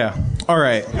 Yeah. All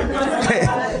right.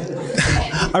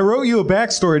 I wrote you a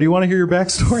backstory. Do you want to hear your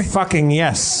backstory? Fucking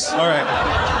yes. All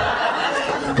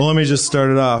right. Well, let me just start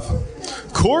it off.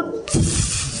 Cork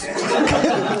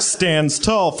stands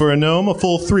tall for a gnome, a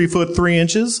full 3 foot 3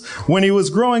 inches. When he was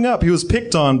growing up, he was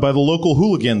picked on by the local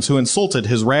hooligans who insulted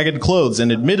his ragged clothes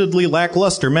and admittedly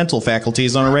lackluster mental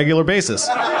faculties on a regular basis.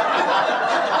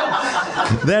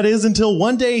 That is until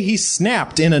one day he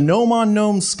snapped in a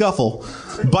gnome-on-gnome scuffle,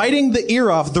 biting the ear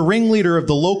off the ringleader of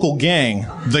the local gang,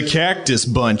 the Cactus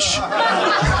Bunch,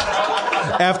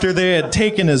 after they had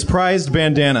taken his prized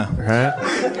bandana.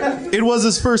 It was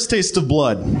his first taste of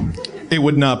blood. It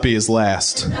would not be his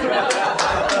last. all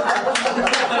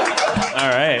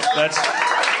right, that's.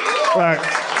 Look,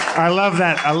 I love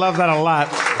that. I love that a lot.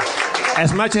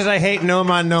 As much as I hate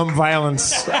gnome-on-gnome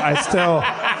violence, I still.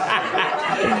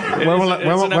 It's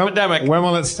an epidemic. When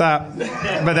will it stop?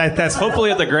 But that's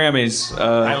hopefully at the Grammys.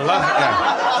 I love it.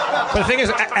 Yeah. But the thing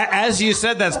is, as you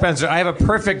said that, Spencer, I have a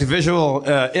perfect visual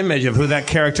image of who that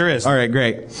character is. All right,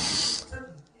 great.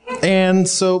 And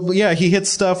so, yeah, he hits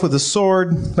stuff with a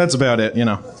sword. That's about it,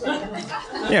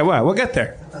 Yeah, well, we'll get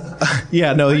there.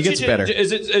 Yeah, no, he gets better.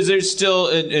 Is there still,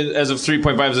 as of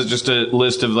 3.5, is it just a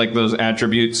list of like those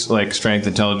attributes, like strength,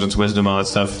 intelligence, wisdom, all that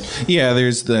stuff? Yeah,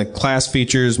 there's the class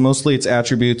features. Mostly it's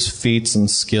attributes, feats,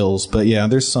 and skills. But yeah,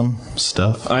 there's some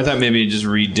stuff. I thought maybe you'd just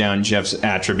read down Jeff's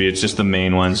attributes, just the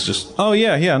main ones. Oh,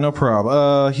 yeah, no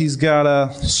problem. He's got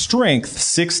a strength,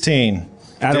 16.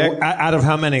 Out of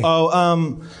how many?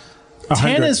 10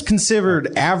 is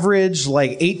considered average.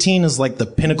 Like 18 is like the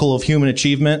pinnacle of human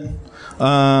achievement.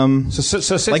 So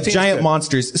 16 like giant good.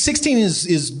 monsters. 16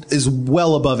 is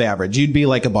well above average. You'd be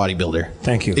like a bodybuilder.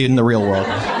 Thank you. In the real world.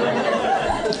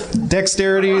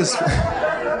 Dexterity is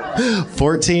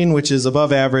 14, which is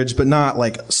above average, but not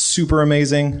like super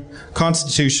amazing.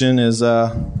 Constitution is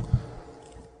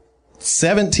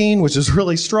 17, which is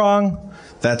really strong.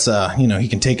 That's he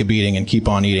can take a beating and keep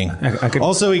on eating.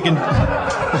 Also, he can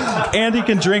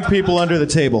drink people under the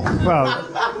table.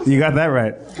 Well, you got that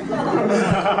right.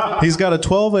 He's got a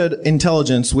 12 at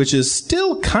intelligence, which is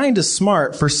still kind of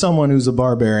smart for someone who's a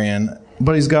barbarian,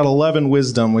 but he's got 11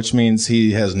 wisdom, which means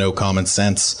he has no common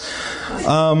sense.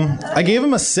 I gave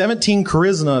him a 17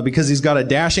 charisma because he's got a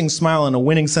dashing smile and a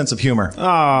winning sense of humor.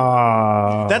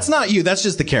 Aww. That's not you. That's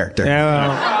just the character.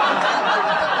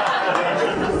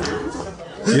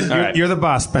 You're the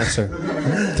boss, Spencer.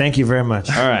 Thank you very much.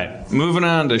 All right. Moving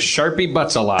on to Sharpie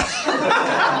Butts-a-Lot.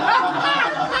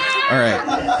 All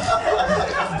right.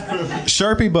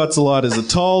 Sharpie Butts-a-Lot is a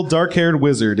tall, dark-haired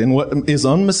wizard in what is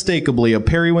unmistakably a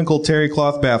periwinkle terry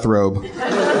cloth bathrobe.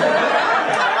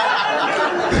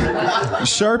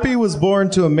 Sharpie was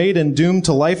born to a maiden doomed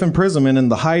to life imprisonment in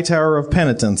the High Tower of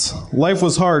Penitence. Life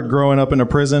was hard growing up in a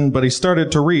prison, but he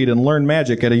started to read and learn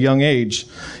magic at a young age.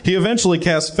 He eventually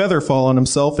cast Featherfall on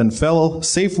himself and fell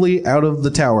safely out of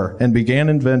the tower and began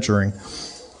adventuring.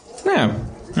 Yeah.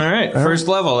 All right. First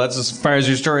level. That's as far as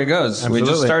your story goes. Absolutely. We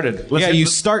just started. You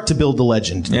start to build the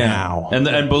legend now.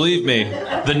 And believe me,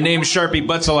 the name Sharpie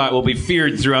Butts-a-Lot will be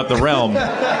feared throughout the realm.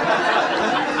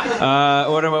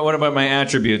 What about my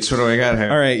attributes? What do I got here?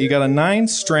 All right, you got a 9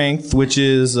 strength, which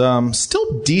is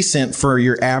still decent for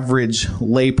your average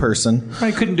layperson.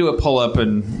 I couldn't do a pull-up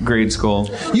in grade school.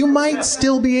 You might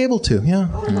still be able to, yeah.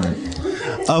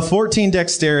 A 14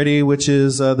 dexterity, which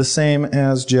is the same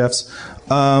as Jeff's.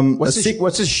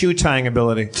 What's his shoe tying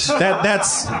ability?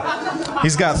 That's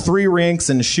he's got 3 ranks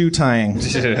and shoe tying.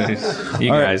 You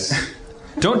guys.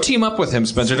 Don't team up with him,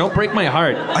 Spencer. Don't break my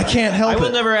heart. I can't help it. I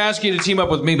will never ask you to team up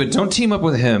with me, but don't team up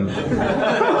with him.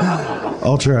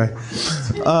 I'll try.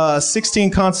 16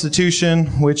 Constitution,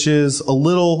 which is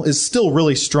still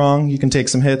really strong. You can take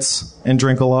some hits and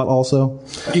drink a lot also.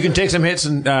 You can take some hits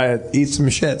and eat some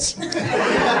shits.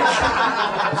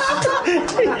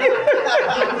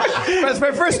 That's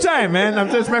my first time, man.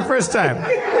 It's my first time.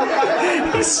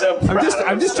 He's so proud.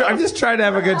 I'm just trying to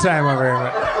have a good time over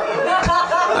here.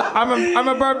 I'm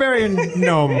a barbarian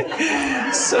gnome.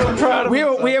 So proud of we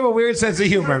have a weird sense of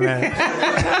humor, man.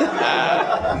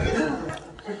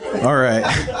 All right.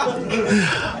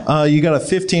 You got a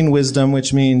 15 wisdom,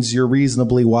 which means you're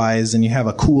reasonably wise and you have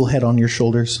a cool head on your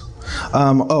shoulders.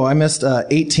 I missed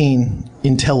 18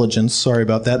 intelligence. Sorry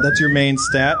about that. That's your main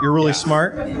stat. You're really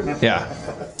smart. Yeah.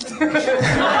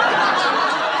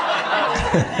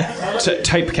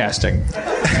 Typecasting.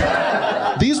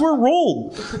 These were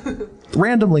rolled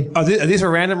randomly. Oh, these are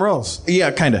random rolls?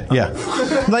 Yeah, kind of, yeah.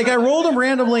 Like, I rolled them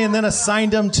randomly and then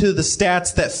assigned them to the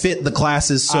stats that fit the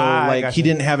classes, so, he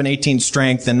didn't have an 18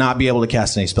 strength and not be able to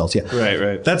cast any spells. Yeah.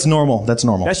 Right. That's normal. That's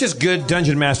just good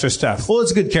Dungeon Master stuff. Well,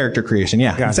 it's good character creation,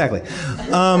 yeah, exactly.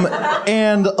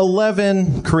 And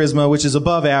 11 charisma, which is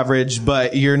above average,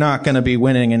 but you're not going to be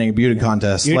winning any beauty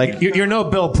contest. You're no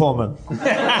Bill Pullman.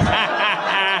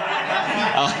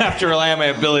 I'll have to rely on my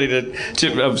ability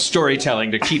of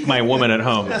storytelling to keep my woman at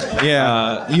home.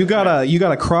 Yeah, you got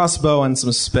a crossbow and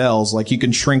some spells. Like, you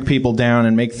can shrink people down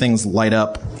and make things light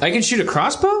up. I can shoot a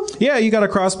crossbow? Yeah, you got a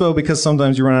crossbow because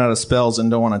sometimes you run out of spells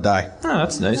and don't want to die. Oh,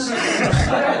 that's nice. All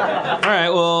right,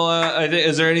 well,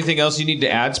 is there anything else you need to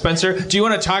add, Spencer? Do you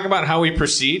want to talk about how we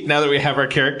proceed now that we have our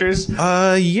characters?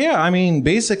 Yeah, I mean,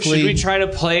 basically... Should we try to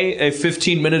play a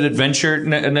 15-minute adventure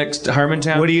next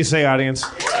Harmontown? What do you say, audience?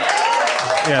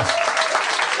 Yes.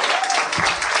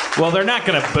 Well, they're not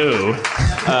going to boo.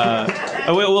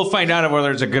 We'll find out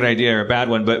whether it's a good idea or a bad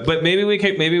one. But maybe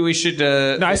we should.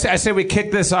 No, I say we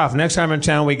kick this off. Next time in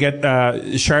town, we get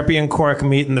Sharpie and Cork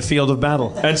meet in the field of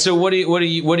battle. And so, what do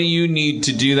you need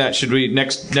to do that? Should we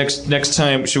next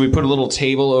time? Should we put a little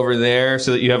table over there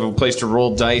so that you have a place to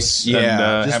roll dice?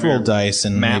 Yeah, and, just roll dice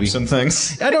and maps and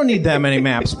things. I don't need that many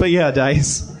maps, but yeah,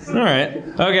 dice. All right.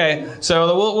 Okay.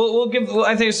 So we'll give.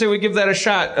 I think we give that a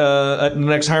shot at the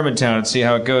next Harmontown and see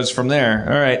how it goes from there.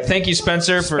 All right. Thank you,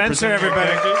 Spencer, for presenting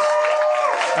everybody.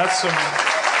 That's some.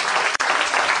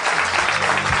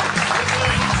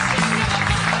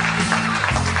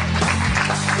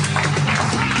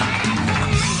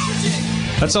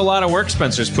 That's a lot of work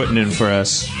Spencer's putting in for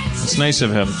us. It's nice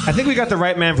of him. I think we got the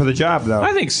right man for the job, though.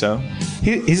 I think so.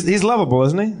 He's lovable,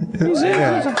 isn't he?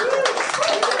 Yeah.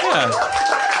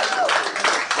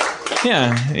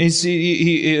 Yeah,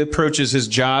 he approaches his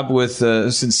job with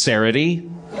sincerity.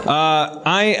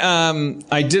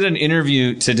 I did an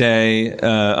interview today,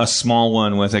 a small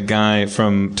one with a guy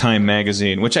from Time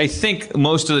magazine, which I think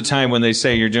most of the time when they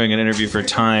say you're doing an interview for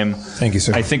Time, thank you,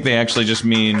 sir. I think they actually just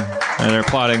mean they're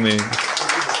plotting the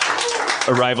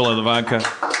arrival of the vodka.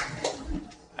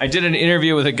 I did an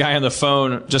interview with a guy on the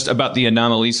phone just about the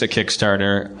Anomalisa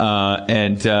Kickstarter,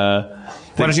 and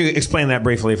Why don't you explain that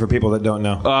briefly for people that don't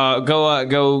know?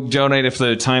 Go donate if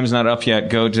the time's not up yet.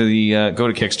 Go to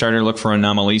Kickstarter. Look for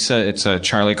Anomalisa. It's a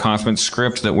Charlie Kaufman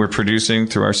script that we're producing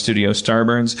through our studio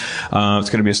Starburns. It's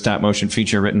going to be a stop motion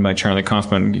feature written by Charlie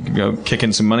Kaufman. You can go kick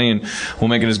in some money and we'll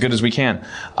make it as good as we can,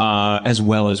 as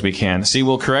well as we can. See,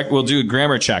 we'll do a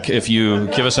grammar check if you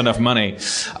give us enough money.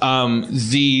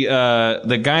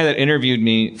 The guy that interviewed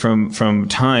me from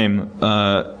Time,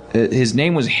 his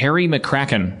name was Harry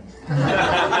McCracken.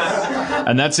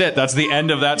 And that's it. That's the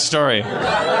end of that story.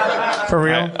 For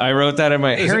real? I wrote that in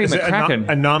my Harry McCracken.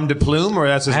 A nom de plume, or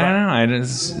that's his? I don't know.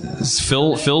 It's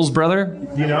Phil's brother.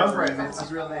 You know? That's right. That's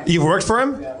his real name. You've worked for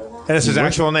him? That's his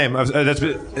actual name. He's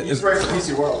right for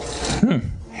PC World.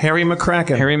 Harry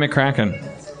McCracken. Harry McCracken.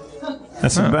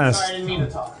 That's the best. Sorry, I didn't mean to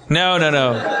talk.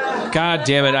 No. God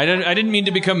damn it! I didn't mean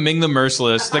to become Ming the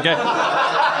Merciless. The guy.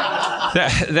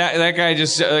 That guy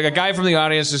just a guy from the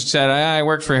audience just said I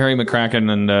worked for Harry McCracken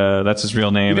and that's his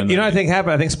real name. You know what I think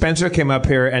happened? I think Spencer came up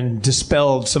here and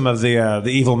dispelled some of the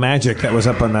evil magic that was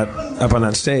up on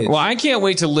that stage. Well, I can't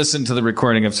wait to listen to the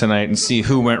recording of tonight and see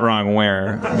who went wrong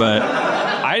where. But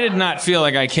I did not feel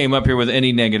like I came up here with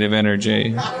any negative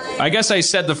energy. I guess I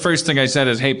said the first thing I said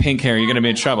is, "Hey, pink hair, you're going to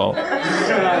be in trouble."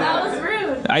 That was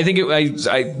rude. I think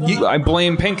I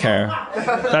blame pink hair.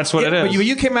 That's what it is. But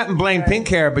you came out and blamed pink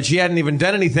hair, but she hadn't even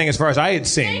done anything as far as I had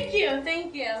seen.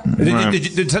 Thank you.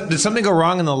 Did something go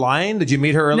wrong in the line? Did you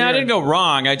meet her earlier? No, I didn't go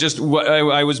wrong.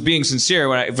 I was being sincere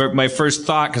when my first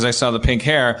thought, because I saw the pink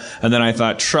hair, and then I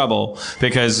thought trouble,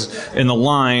 because in the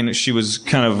line she was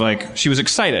kind of like, she was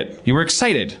excited. You were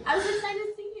excited. I was excited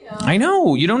to see you. I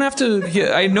know. You don't have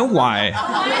to. I know why.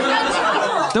 Why is that trouble?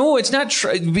 No, it's not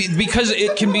because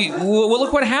it can be. Well,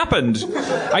 look what happened.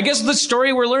 I guess the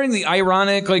story we're learning, the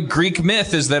ironic Greek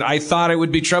myth, is that I thought it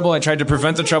would be trouble. I tried to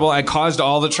prevent the trouble. I caused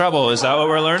all the trouble. Is that what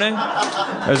we're learning?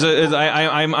 Caused the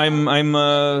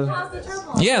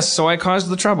trouble. Yes. So I caused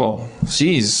the trouble.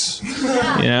 Jeez.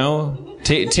 You know.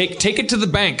 Take it to the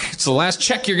bank. It's the last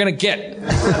check you're gonna get.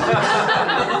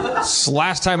 It's the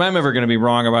last time I'm ever gonna be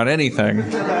wrong about anything.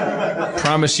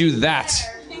 Promise you that.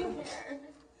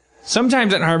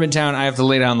 Sometimes at Harmontown, I have to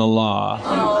lay down the law.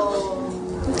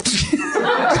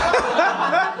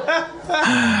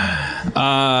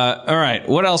 All right.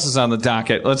 What else is on the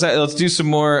docket? Let's do some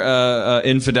more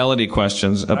infidelity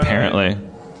questions. Apparently.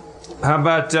 How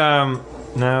about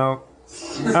now?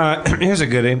 Here's a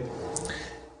goodie.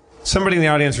 Somebody in the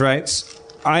audience writes,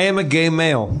 I am a gay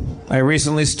male. I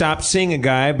recently stopped seeing a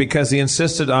guy because he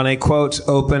insisted on a, quote,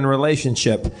 open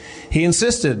relationship. He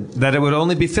insisted that it would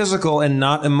only be physical and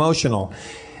not emotional.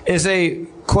 Is a,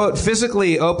 quote,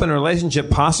 physically open relationship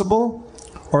possible?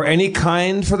 Or any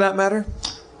kind, for that matter?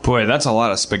 Boy, that's a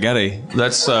lot of spaghetti.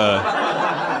 That's,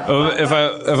 if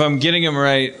I'm getting him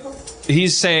right,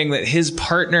 he's saying that his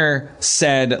partner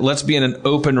said, let's be in an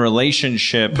open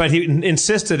relationship. But he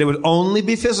insisted it would only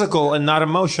be physical and not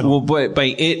emotional. Well, but by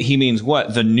it, he means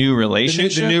what? The new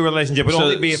relationship? The new relationship would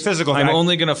only be a physical thing. I'm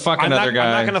only going to fuck another guy.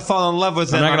 I'm not going to fall in love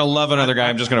with him. I'm not going to love another guy.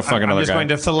 I'm just going to fuck another guy. I'm just going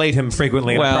to fillet him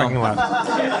frequently in a parking lot.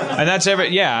 And that's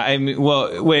yeah. I mean,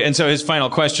 well, wait. And so his final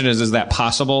question is that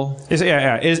possible? Is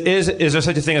there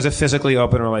such a thing as a physically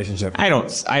open relationship? I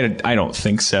don't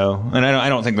think so. And I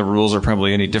don't think the rules are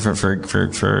probably any different for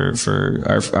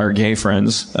our gay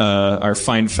friends, our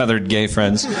fine feathered gay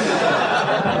friends.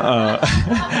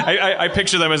 I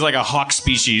picture them as like a hawk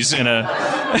species in a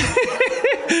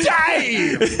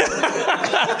dive.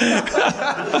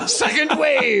 Second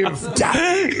wave.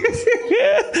 Dive.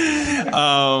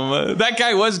 That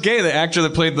guy was gay. The actor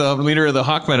that played the leader of the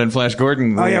Hawkmen in Flash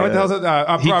Gordon. Oh yeah, what the hell's it?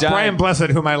 Brian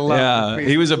Blessed, whom I love. Yeah,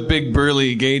 he was a big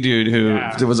burly gay dude who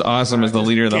was awesome as the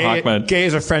leader of the Hawkmen. Gay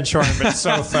is a French horn, but it's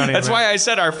so funny. That's why I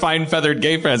said our fine feathered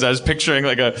gay friends. I was picturing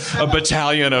like a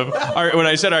battalion of when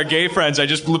I said our gay friends, I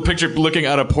just pictured looking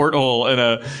out a porthole in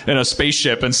a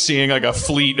spaceship and seeing like a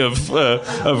fleet of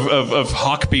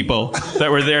hawk people that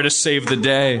were there to save the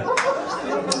day.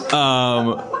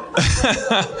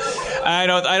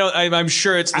 I'm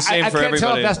sure it's the same for everybody. I can't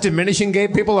tell if that's diminishing gay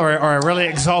people or really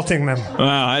exalting them.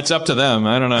 Well, it's up to them.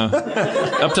 I don't know.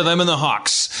 Up to them and the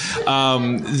hawks.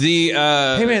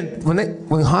 Hey man,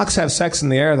 when hawks have sex in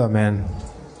the air, though, man.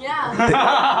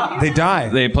 Yeah. They die.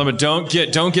 They plummet. Don't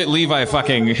get Levi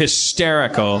fucking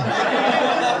hysterical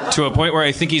to a point where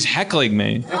I think he's heckling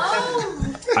me.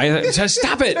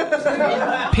 Stop it.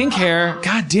 Pink hair.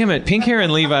 God damn it. Pink hair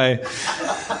and Levi.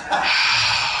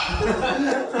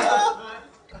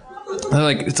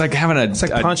 It's like having a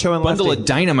Poncho and bundle Lefty. of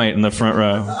dynamite in the front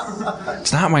row.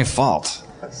 It's not my fault.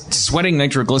 It's sweating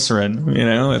nitroglycerin. You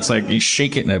know, it's like you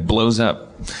shake it and it blows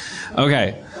up.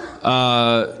 Okay,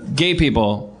 gay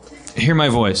people. Hear my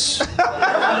voice.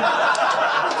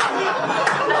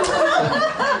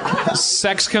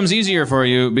 Sex comes easier for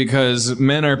you because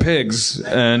men are pigs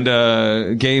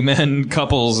and gay men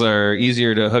couples are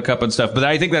easier to hook up and stuff. But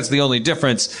I think that's the only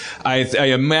difference. I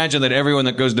imagine that everyone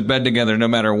that goes to bed together, no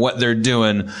matter what they're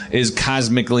doing, is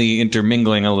cosmically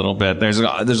intermingling a little bit. There's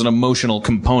an emotional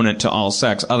component to all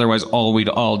sex. Otherwise, all we'd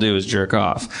all do is jerk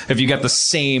off. If you got the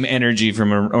same energy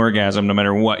from an orgasm, no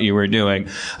matter what you were doing,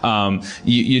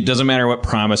 it doesn't matter what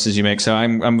promises you make. So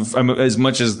I'm as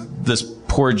much as this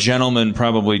poor gentleman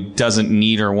probably doesn't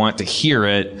need or want to hear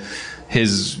it,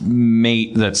 his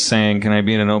mate that's saying, can I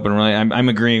be in an open relationship? I'm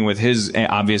agreeing with his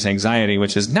obvious anxiety,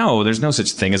 which is, no, there's no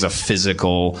such thing as a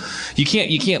physical. You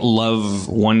can't love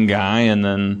one guy and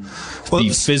then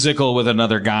be physical with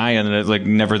another guy and then like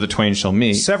never the twain shall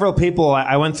meet. Several people,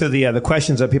 I went through the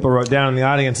questions that people wrote down in the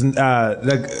audience, and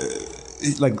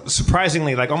like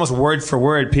surprisingly, like almost word for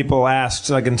word, people asked,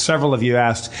 like, and several of you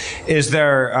asked, is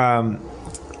there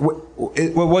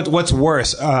what's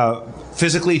worse,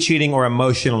 physically cheating or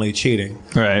emotionally cheating?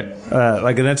 Right.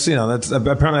 That's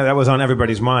apparently that was on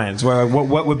everybody's minds.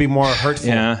 What would be more hurtful?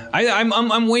 Yeah.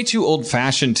 I'm way too old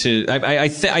fashioned to. I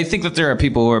think that there are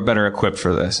people who are better equipped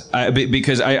for this.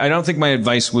 Because I don't think my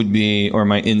advice would be, or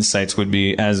my insights would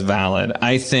be as valid.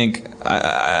 I think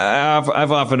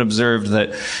I've often observed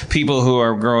that people who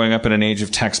are growing up in an age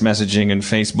of text messaging and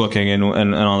Facebooking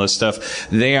and all this stuff,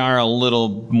 they are a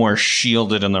little more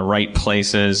shielded in the right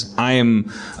places. I am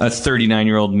a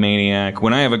 39-year-old maniac.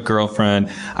 When I have a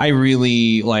girlfriend, I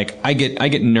really I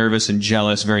get nervous and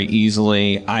jealous very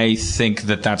easily. I think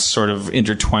that that's sort of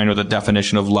intertwined with the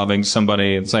definition of loving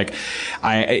somebody. It's like,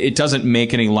 it doesn't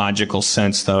make any logical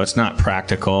sense though. It's not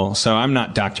practical. So I'm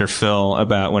not Dr. Phil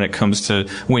about when it comes to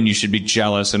when you should be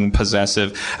jealous and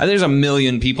possessive. There's a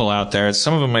million people out there,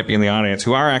 some of them might be in the audience,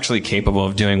 who are actually capable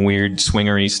of doing weird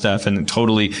swingery stuff and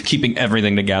totally keeping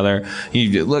everything together.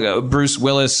 You look at Bruce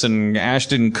Willis and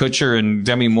Ashton Kutcher and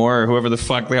Demi Moore, or whoever the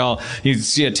fuck you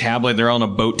see a tablet, they're all on a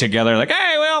boat together, like,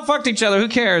 hey, we all fucked each other, who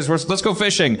cares? Let's go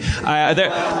fishing.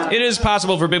 It is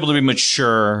possible for people to be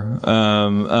mature.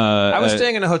 I was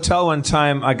staying in a hotel one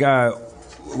time. I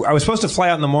was supposed to fly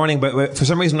out in the morning, but for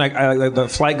some reason the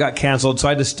flight got canceled, so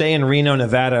I had to stay in Reno,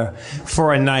 Nevada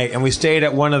for a night, and we stayed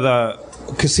at one of the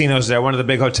casinos there, one of the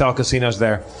big hotel casinos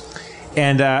there.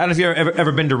 And I don't know if you've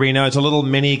ever been to Reno. It's a little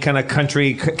mini kind of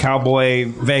country cowboy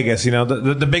Vegas,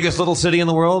 the biggest little city in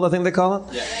the world, I think they call it.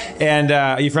 Yeah. And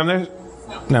are you from there?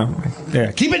 No.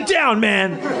 Yeah. Keep it down,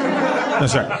 man. No,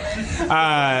 sorry.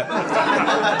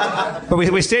 But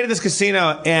we stayed at this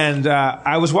casino, and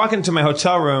I was walking to my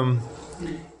hotel room,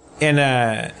 and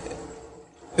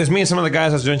there's me and some of the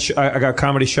guys I was doing I got a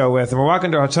comedy show with, and we're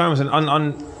walking to our hotel rooms, and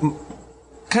on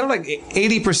kind of like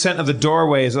 80% of the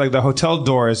doorways, like the hotel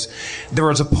doors, there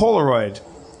was a Polaroid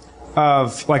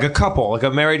of like a couple, like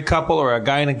a married couple or a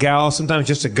guy and a gal, sometimes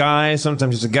just a guy,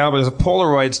 sometimes just a gal, but there's a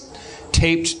Polaroid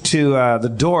taped to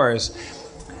the doors.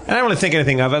 And I don't really think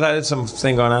anything of it. I had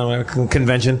something going on, a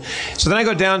convention. So then I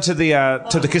go down to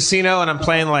the casino, and I'm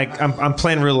playing I'm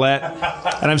playing roulette,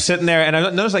 and I'm sitting there, and I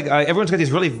notice everyone's got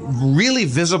these really, really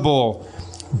visible,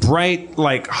 bright,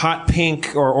 like hot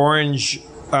pink or orange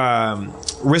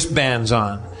wristbands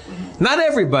on. Not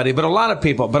everybody, but a lot of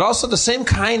people. But also the same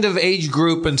kind of age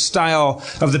group and style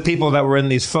of the people that were in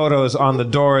these photos on the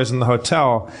doors in the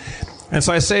hotel. And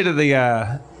so I say to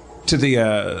the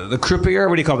croupier,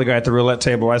 what do you call the guy at the roulette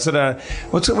table? I said,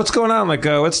 "What's going on? Like,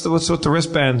 what's with the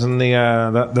wristbands and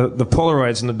the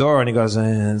Polaroids in the door?" And he goes,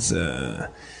 "It's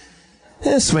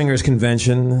swingers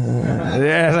convention."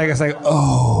 It's like,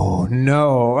 oh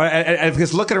no! I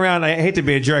because looking around, I hate to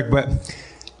be a jerk, but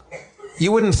you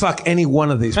wouldn't fuck any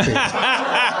one of these people.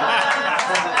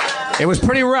 It was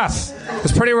pretty rough.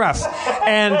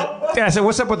 And I said,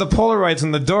 "What's up with the Polaroids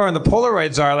in the door?" And the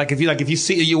Polaroids are like if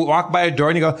you walk by a door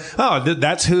and you go, "Oh,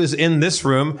 that's who's in this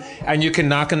room," and you can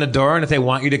knock on the door, and if they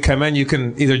want you to come in, you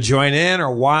can either join in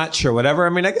or watch or whatever. I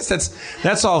mean, I guess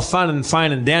that's all fun and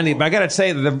fine and dandy. But I gotta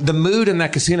say, the mood in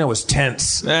that casino was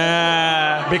tense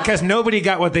because nobody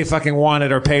got what they fucking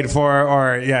wanted or paid for,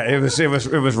 or it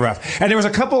was rough. And there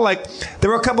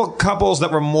were a couple couples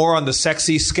that were more on the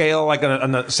sexy scale, like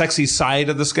on the sexy side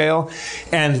of the scale,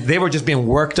 and they were just being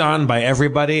worked on by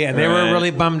everybody, and they were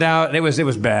really bummed out. It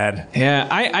was bad. Yeah,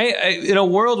 I in a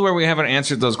world where we haven't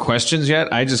answered those questions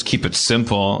yet, I just keep it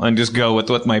simple and just go with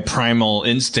what my primal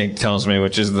instinct tells me,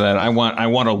 which is that I want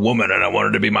a woman, and I want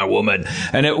her to be my woman.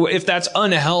 And if that's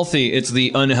unhealthy, it's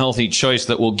the unhealthy choice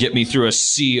that will get me through a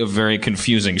sea of very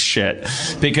confusing shit.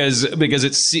 Because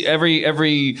it's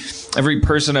every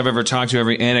person I've ever talked to,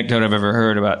 every anecdote I've ever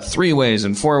heard about 3 ways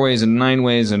and 4 ways and 9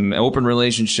 ways and and open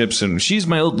relationships, and she's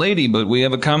my old lady, but we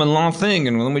have a common law thing,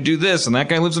 and then we do this, and that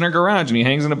guy lives in our garage, and he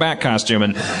hangs in a bat costume,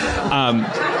 and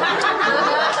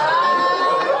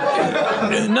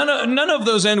none of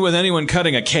those end with anyone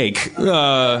cutting a cake.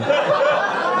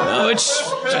 Which,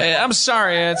 I'm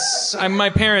sorry, I'm my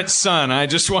parents' son. I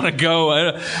just want to go.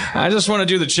 I just want to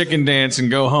do the chicken dance and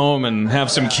go home and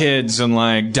have some kids and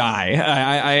like die.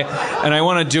 I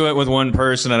want to do it with one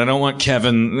person, and I don't want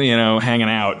Kevin, hanging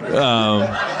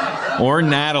out. Or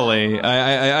Natalie.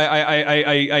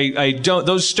 I don't.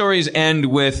 Those stories end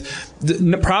with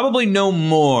probably no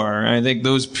more. I think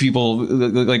those people,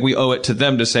 like, we owe it to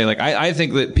them to say, like, I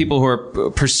think that people who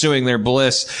are pursuing their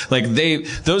bliss, like,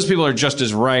 those people are just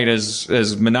as right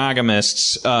as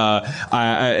monogamists. But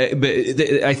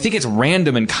I think it's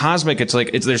random and cosmic.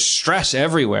 There's stress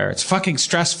everywhere. It's fucking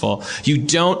stressful.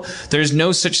 There's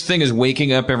no such thing as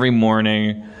waking up every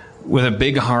morning with a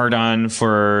big hard-on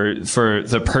for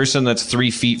the person that's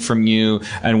 3 feet from you,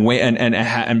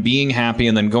 and being happy,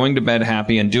 and then going to bed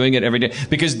happy, and doing it every day.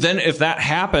 Because then, if that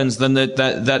happens, then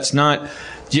that's not.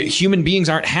 Human beings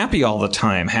aren't happy all the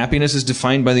time. Happiness is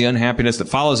defined by the unhappiness that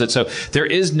follows it. So there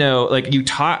is no, like, you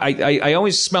talk. I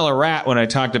always smell a rat when I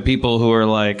talk to people who are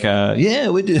like,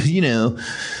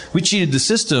 we cheated the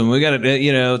system. We got it.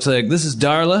 It's like, this is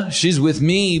Darla. She's with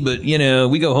me, but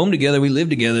we go home together. We live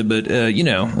together, but I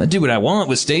do what I want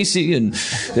with Stacy, and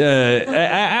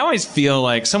I always feel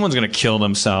like someone's gonna kill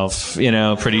themselves,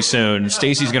 pretty soon.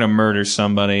 Stacy's gonna murder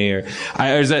somebody, or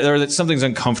that something's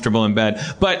uncomfortable in bed.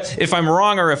 But if I'm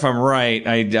wrong or if I'm right,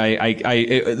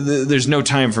 there's no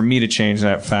time for me to change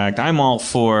that fact. I'm all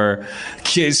for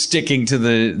sticking to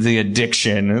the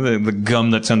addiction, the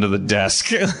gum that's under the desk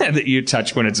that you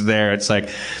touch when it's there. It's like,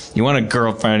 you want a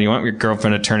girlfriend, you want your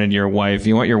girlfriend to turn into your wife,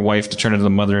 you want your wife to turn into the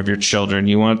mother of your children,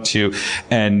 you want to,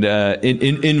 and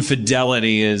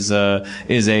infidelity is the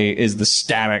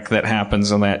static that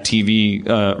happens on that TV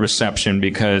reception,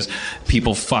 because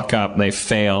people fuck up, they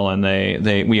fail, and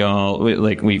we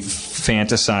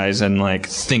fantasize and like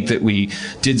think that we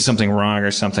did something wrong or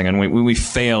something, and we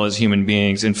fail as human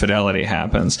beings. Infidelity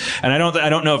happens, and I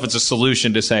don't know if it's a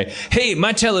solution to say, hey,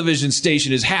 my television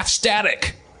station is half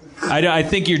static. I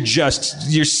think you're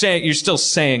still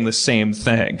saying the same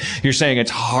thing. You're saying it's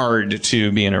hard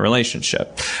to be in a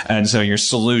relationship, and so your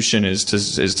solution is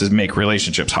to make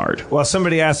relationships hard. Well,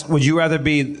 somebody asked, would you rather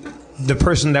be the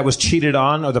person that was cheated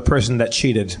on or the person that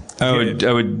cheated?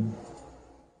 I would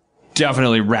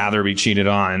definitely rather be cheated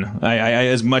on.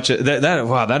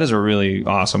 That is a really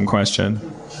awesome question.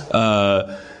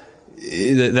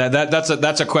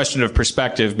 That's a question of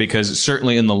perspective, because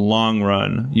certainly in the long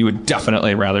run, you would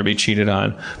definitely rather be cheated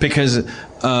on, because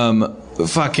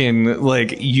fucking,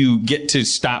 like, you get to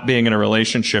stop being in a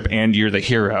relationship and you're the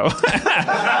hero.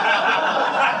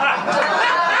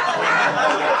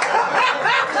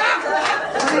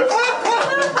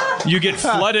 You get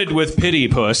flooded with pity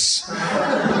puss.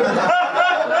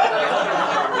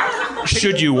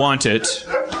 Should you want it.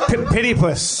 Pity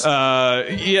puss.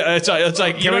 It's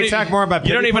like, Can we talk more about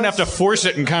you don't pity even puss? have to force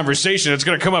it in conversation. It's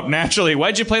going to come up naturally.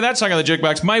 Why'd you play that song on the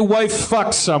jukebox? My wife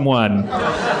fucked someone.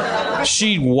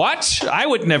 She what? I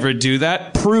would never do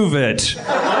that. Prove it.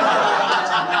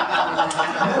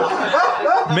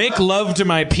 Make love to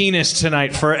my penis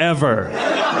tonight forever.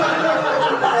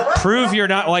 Prove you're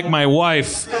not like my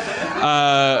wife.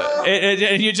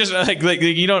 And you just like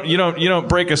you don't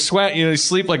break a sweat. You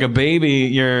sleep like a baby.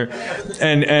 You're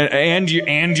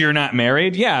not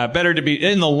married. Yeah, better to be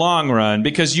in the long run,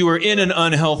 because you are in an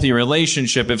unhealthy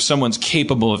relationship if someone's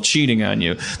capable of cheating on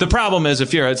you. The problem is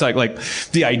it's like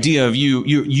the idea of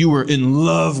you were in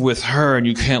love with her and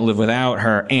you can't live without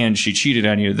her, and she cheated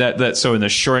on you. So in the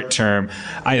short term,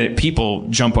 people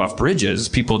jump off bridges.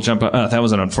 People jump. That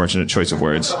was an unfortunate choice of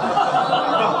words.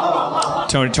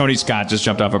 Tony Scott just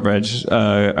jumped off a bridge.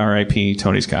 R.I.P.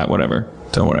 Tony Scott. Whatever.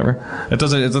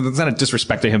 It's not a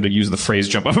disrespect to him to use the phrase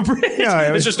 "jump off a bridge."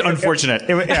 No, it's just unfortunate.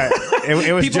 It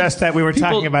was just that we were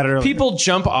talking about it earlier. People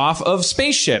jump off of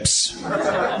spaceships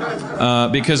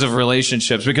because of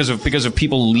relationships, because of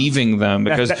people leaving them.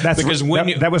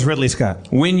 That was Ridley Scott.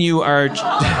 When you are.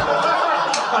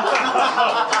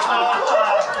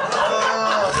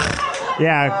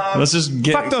 Yeah. Let's just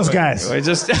fuck those guys.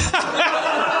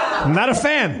 I'm not a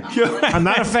fan. Kidding.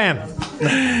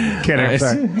 I'm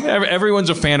sorry. Everyone's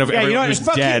a fan of everyone who's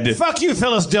dead. Fuck you,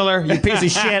 Phyllis Diller, you piece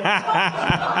of shit.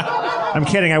 I'm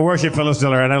kidding. I worship Phyllis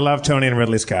Diller, and I love Tony and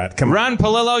Ridley Scott. Come on. Ron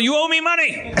Palillo, you owe me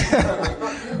money.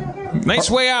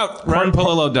 Nice way out. Ron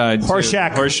Palillo died.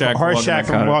 Horshack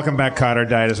from Welcome Back, Kotter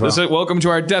died as well. Welcome to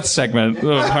our death segment of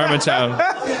Harmontown.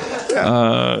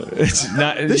 It's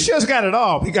not. This show's got it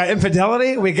all. We got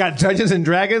infidelity. We got Dungeons and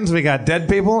Dragons. We got dead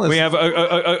people. We have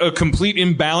a complete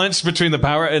imbalance between the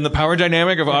power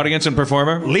dynamic of audience and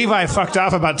performer. Levi fucked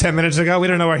off about 10 minutes ago. We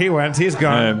don't know where he went. He's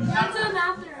gone. That's in the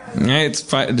bathroom. It's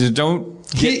fine. Don't.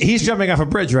 He's jumping off a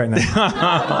bridge right now.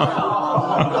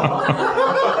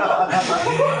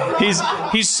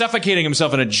 He's suffocating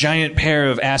himself in a giant pair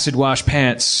of acid wash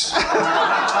pants.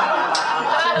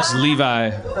 It's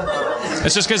Levi.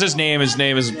 It's just because his name is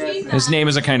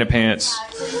a kind of pants.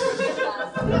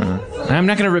 I'm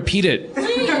not going to repeat it.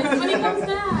 Please, when he comes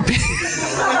back.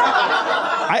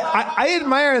 I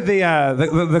admire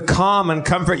the calm and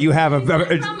comfort you have. I'm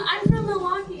from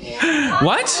Milwaukee.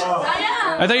 What?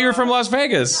 I am. I thought you were from Las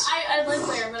Vegas. I live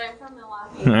there, but I'm from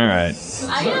Milwaukee. All right.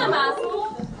 I am, asshole.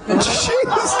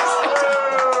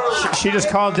 She just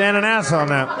called Dan an asshole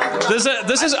now.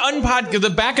 This is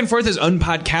the back and forth is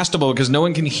unpodcastable because no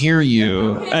one can hear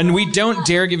you, and we don't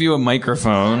dare give you a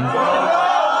microphone. All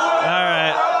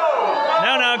right.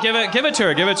 No, give it to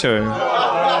her. Give it to her.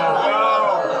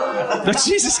 Oh,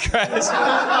 Jesus Christ.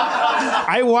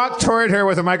 I walked toward her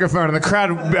with a microphone, and the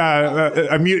crowd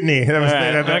a mutiny. That was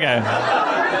Okay.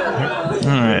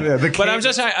 All right. But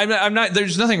I'm not.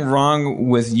 There's nothing wrong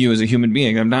with you as a human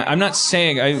being. I'm not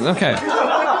saying. Okay.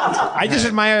 I just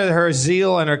admire her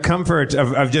zeal and her comfort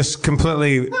of just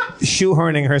completely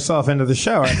shoehorning herself into the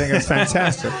show. I think it's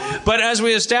fantastic. But as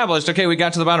we established, okay, we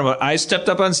got to the bottom of it. I stepped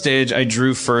up on stage. I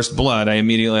drew first blood. I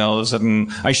immediately, all of a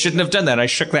sudden, I shouldn't have done that. I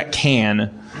shook that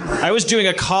can. I was doing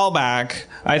a callback.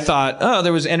 I thought, oh,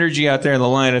 there was energy out there in the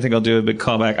line. I think I'll do a big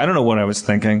callback. I don't know what I was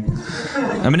thinking.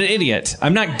 I'm an idiot.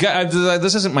 I'm not.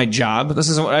 This isn't my job. This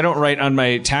isn't. I don't write on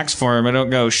my tax form. I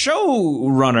don't go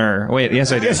showrunner. Wait,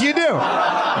 yes, I do. Yes, you do.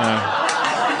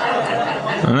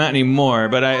 Well, not anymore.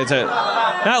 But it's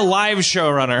not live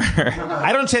showrunner.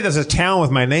 I don't say there's a town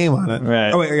with my name on it.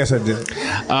 Right. Oh wait, I guess I did.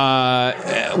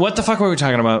 What the fuck were we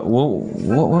talking about?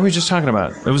 What were we just talking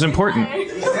about? It was important.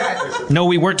 No,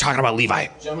 we weren't talking about Levi.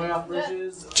 Jumping off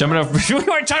bridges. We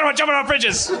weren't talking about jumping off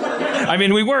bridges. I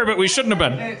mean, we were, but we shouldn't have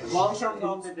been. Long-term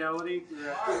infidelity.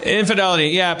 Infidelity,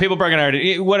 yeah, people broken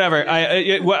hearted, whatever.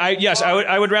 Yes,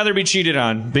 I would rather be cheated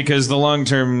on because the long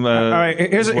term. All right,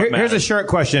 here's a short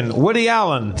question. Woody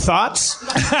Allen, thoughts?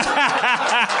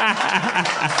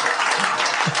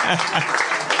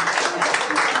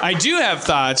 I do have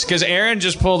thoughts because Aaron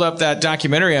just pulled up that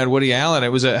documentary on Woody Allen.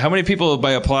 It was how many people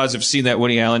by applause have seen that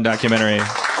Woody Allen documentary?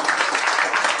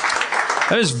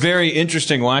 That was very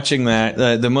interesting watching that.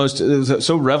 It was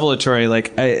so revelatory.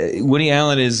 Like Woody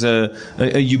Allen is a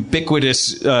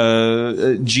ubiquitous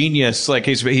genius. Like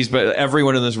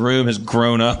everyone in this room has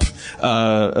grown up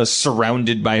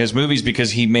surrounded by his movies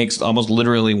because he makes almost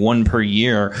literally one per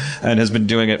year and has been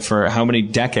doing it for how many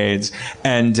decades.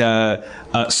 And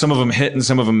some of them hit and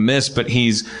some of them miss, but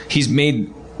he's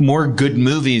made more good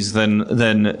movies than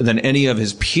any of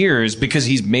his peers because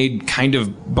he's made kind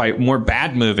of by more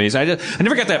bad movies. I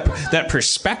never got that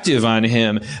perspective on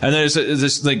him. And there's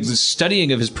this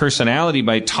studying of his personality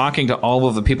by talking to all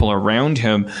of the people around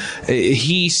him.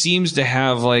 He seems to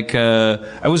have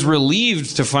I was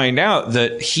relieved to find out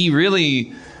that he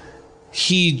really.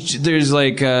 There's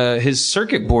his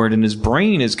circuit board in his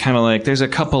brain is kind of there's a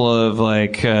couple of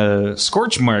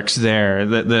scorch marks there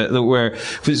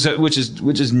which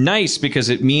is nice because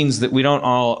it means that we don't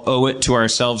all owe it to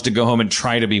ourselves to go home and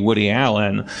try to be Woody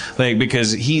Allen,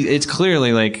 because it's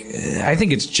clearly I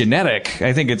think it's genetic.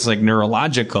 I think it's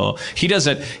neurological. He does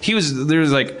it.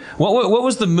 What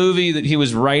was the movie that he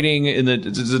was writing in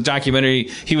the documentary?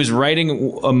 He was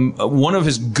writing one of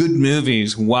his good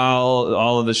movies while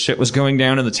all of the shit was going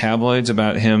down in the tabloids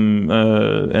about him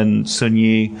and Sun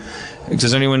Yi.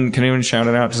 Can anyone shout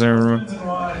it out? Does anyone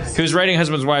remember? He was writing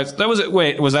Husbands and Wives. That was it.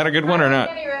 Wait, was that a good one or not?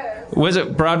 Was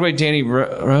it Broadway Danny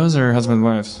Rose or Husbands and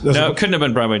Wives? No, it couldn't have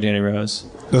been Broadway Danny Rose.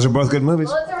 Those are both good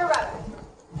movies. I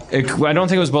don't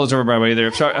think it was Bullets Over Broadway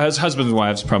either. Husbands and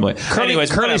Wives probably. Curly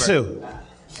Sue.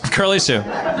 Curly Sue.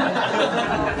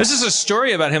 This is a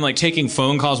story about him taking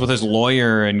phone calls with his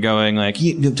lawyer and going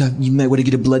you might want to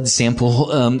get a blood sample,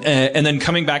 and then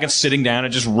coming back and sitting down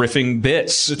and just riffing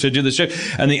bits to do the show.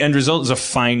 And the end result is a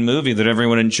fine movie that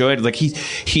everyone enjoyed. Then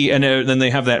they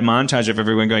have that montage of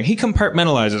everyone going, he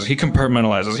compartmentalizes.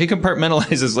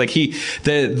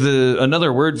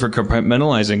 Another word for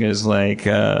compartmentalizing is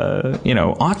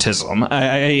autism.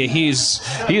 He is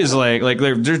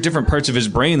there's different parts of his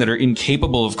brain that are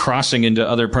incapable of crossing into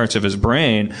other parts of his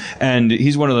brain. and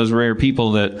he's one of those rare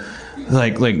people that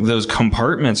like those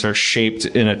compartments are shaped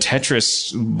in a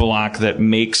Tetris block that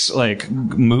makes like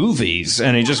movies,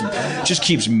 and he just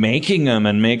keeps making them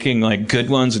and making like good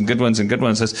ones and good ones and good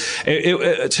ones.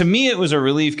 To me, it was a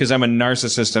relief because I'm a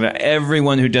narcissist, and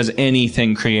everyone who does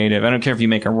anything creative, I don't care if you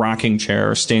make a rocking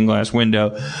chair or stained glass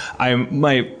window,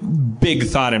 my big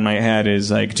thought in my head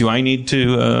is like, do I need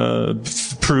to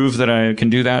prove that I can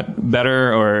do that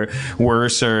better or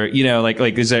worse, or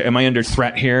am I under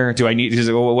threat here? Do I need?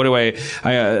 What do I?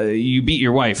 You beat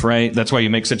your wife, right? That's why you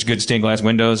make such good stained glass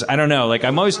windows. I don't know. Like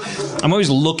I'm always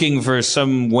looking for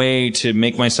some way to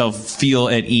make myself feel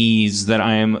at ease that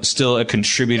I am still a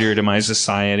contributor to my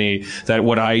society, that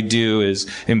what I do is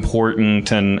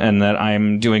important, and that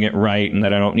I'm doing it right, and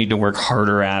that I don't need to work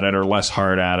harder at it or less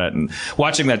hard at it. And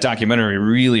watching that documentary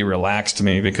really relaxed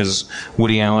me because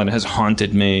Woody Allen has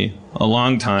haunted me a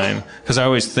long time, because I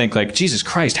always think like, Jesus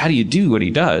Christ, how do you do what he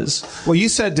does? Well, you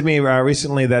said to me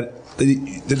recently that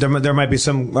there might be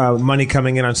some money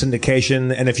coming in on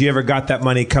syndication, and if you ever got that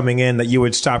money coming in, that you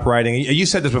would stop writing. You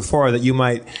said this before, that you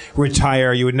might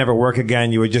retire, you would never work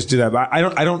again, you would just do that. But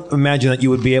I don't imagine that you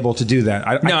would be able to do that.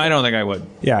 I don't think I would.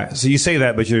 Yeah. So you say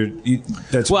that, but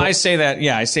I say that.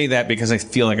 Yeah, I say that because I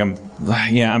feel like I'm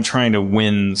trying to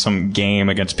win some game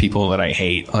against people that I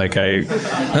hate. Like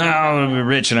I'll be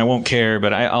rich and I won't care,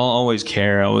 but I'll always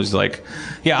care. I was like,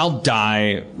 I'll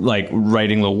die like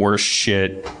writing the worst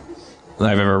shit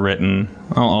I've ever written.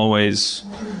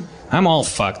 I'm all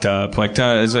fucked up. Like,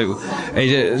 don't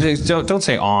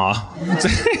say aw.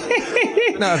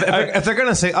 No, if they're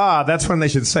gonna say that's when they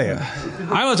should say it.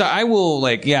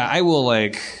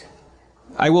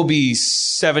 I will be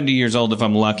 70 years old if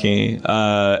I'm lucky, and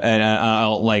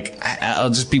I'll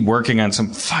just be working on some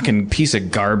fucking piece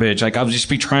of garbage. Like I'll just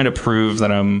be trying to prove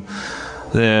that I'm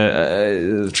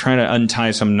trying to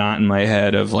untie some knot in my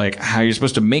head of like how you're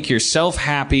supposed to make yourself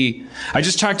happy. I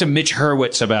just talked to Mitch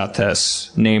Hurwitz about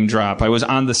this, name drop. I was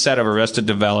on the set of Arrested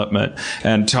Development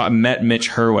and met Mitch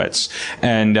Hurwitz,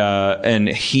 and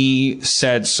he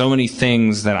said so many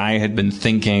things that I had been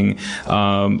thinking,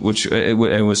 which it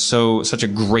was such a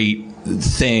great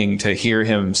thing to hear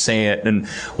him say it. And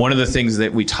one of the things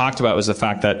that we talked about was the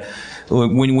fact that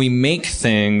when we make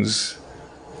things,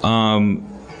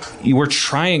 we're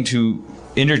trying to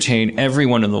entertain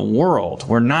everyone in the world.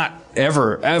 We're not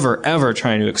ever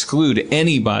trying to exclude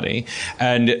anybody.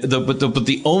 And but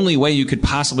the only way you could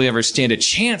possibly ever stand a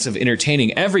chance of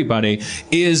entertaining everybody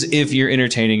is if you're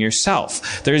entertaining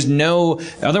yourself.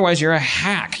 Otherwise you're a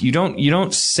hack. You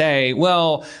don't say,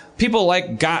 well, people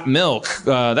like got milk.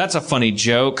 That's a funny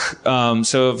joke.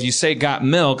 So if you say got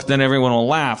milk, then everyone will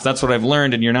laugh. That's what I've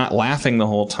learned, and you're not laughing the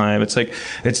whole time. It's like,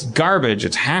 it's garbage.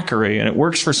 It's hackery, and it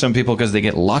works for some people because they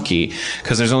get lucky,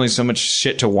 because there's only so much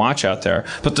shit to watch out there.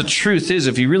 But the truth is,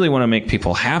 if you really want to make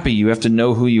people happy, you have to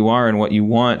know who you are and what you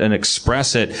want and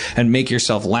express it and make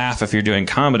yourself laugh if you're doing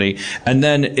comedy. And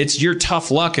then it's your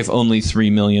tough luck if only 3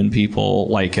 million people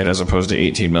like it as opposed to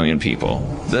 18 million people.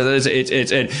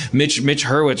 Mitch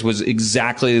Hurwitz was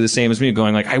exactly the same as me,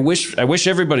 going like, I wish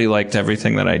everybody liked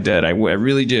everything that I did. I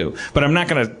really do. But he's not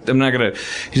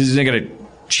gonna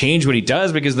change what he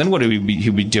does, because then what would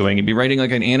he'd be doing? He'd be writing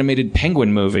like an animated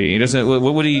Penguin movie. He doesn't.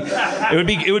 What would he?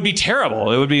 It would be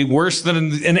terrible. It would be worse than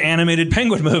an animated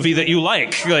Penguin movie that you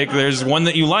like. Like there's one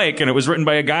that you like, and it was written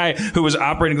by a guy who was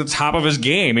operating at the top of his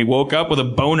game. He woke up with a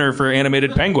boner for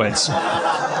animated penguins.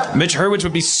 Mitch Hurwitz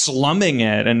would be slumming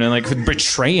it and like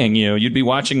betraying you. You'd be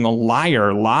watching a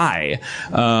liar lie.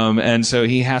 And so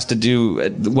he has to do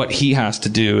what he has to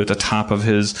do at the top of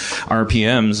his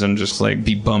RPMs and just like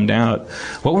be bummed out.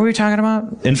 What were we talking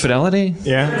about? Infidelity?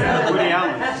 Yeah.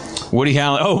 Woody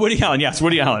Allen. Oh, Woody Allen. Yes,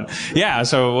 Woody Allen. Yeah,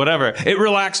 so whatever. It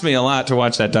relaxed me a lot to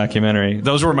watch that documentary.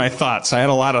 Those were my thoughts. I had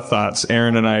a lot of thoughts.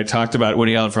 Aaron and I talked about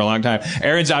Woody Allen for a long time.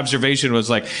 Aaron's observation was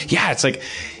like, yeah, it's like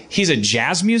he's a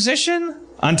jazz musician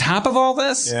on top of all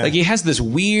this. Yeah. Like he has this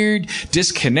weird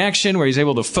disconnection where he's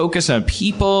able to focus on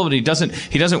people, but he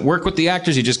doesn't work with the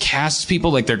actors. He just casts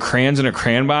people like they're crayons in a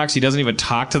crayon box. He doesn't even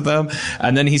talk to them.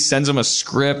 And then he sends them a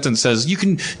script and says, you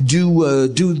can do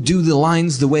the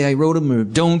lines the way I wrote them, or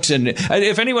don't. And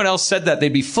if anyone else said that,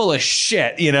 they'd be full of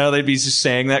shit. You know, they'd be just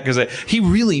saying that because he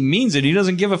really means it. He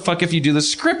doesn't give a fuck if you do the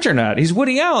script or not. He's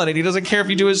Woody Allen and he doesn't care if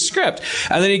you do his script.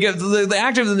 And then he gets the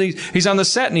actor, he's on the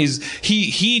set and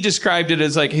he described it as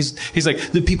it's like he's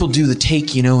like the people do the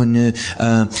take, and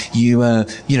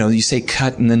you say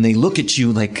cut, and then they look at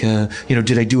you like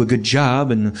did I do a good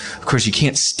job? And of course you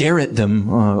can't stare at them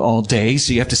all day,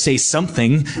 so you have to say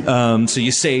something. So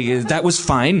you say that was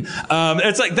fine.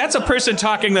 It's like that's a person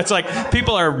talking. That's like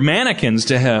people are mannequins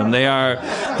to him.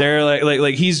 They're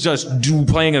like he's just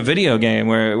playing a video game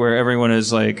where everyone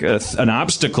is like an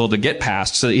obstacle to get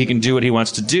past so that he can do what he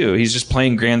wants to do. He's just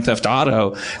playing Grand Theft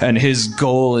Auto, and his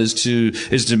goal is to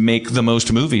make the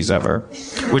most movies ever,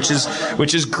 which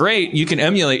is great. You can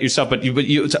emulate yourself, but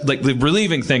you like the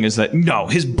relieving thing is that no,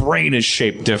 his brain is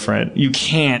shaped different. You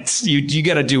can't. You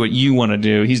got to do what you want to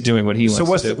do. He's doing what he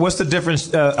wants to do. What's the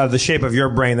difference of the shape of your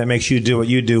brain that makes you do what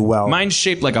you do well? Mine's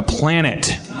shaped like a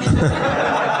planet.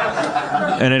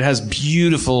 And it has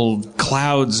beautiful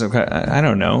clouds. I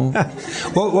don't know.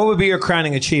 What would be your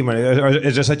crowning achievement? Or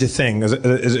is there such a thing? Is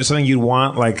it something you'd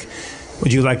want? Like,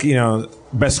 would you like,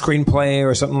 best screenplay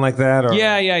or something like that? Or?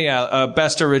 Yeah.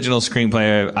 Best original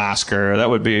screenplay Oscar. That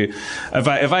would be,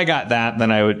 if I got that, then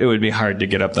it would be hard to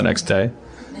get up the next day.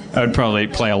 I would probably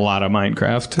play a lot of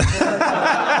Minecraft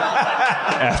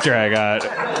after I got.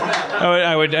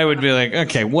 I would be like,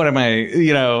 okay, what am I, do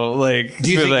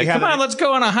you think come on, let's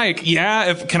go on a hike.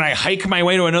 Yeah, can I hike my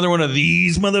way to another one of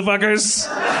these motherfuckers?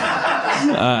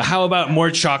 How about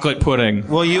more chocolate pudding?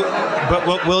 Will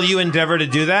you endeavor to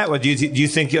do that? Do you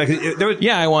think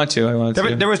yeah, I want to.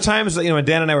 There was times when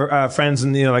Dan and I were friends,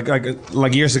 and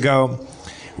like years ago,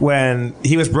 when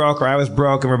he was broke or I was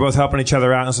broke, and we're both helping each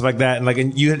other out and stuff like that,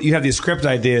 and you have these script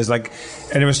ideas, and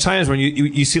there was times when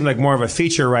you seemed like more of a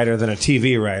feature writer than a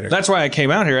TV writer. That's why I came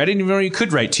out here. I didn't even know you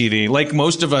could write TV. Like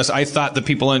most of us, I thought the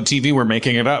people on TV were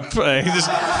making it up.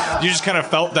 You just kind of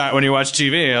felt that when you watch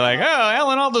TV. You're like, oh,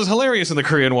 Alan Alda's hilarious in the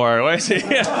Korean War.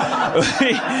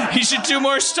 He should do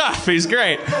more stuff. He's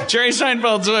great. Jerry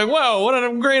Seinfeld's like, whoa, what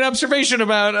a great observation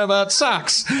about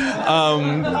socks. Why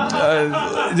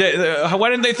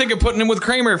didn't they think of putting him with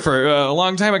Kramer for a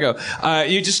long time ago?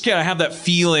 You just gotta have that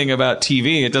feeling about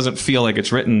TV. It doesn't feel like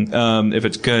it's written if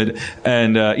it's good.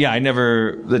 And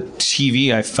the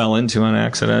TV I fell into on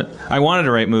accident. I wanted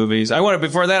to write movies.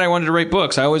 Before that I wanted to write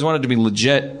books. I always wanted to be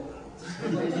legit.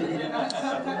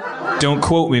 Don't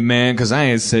quote me, man, because I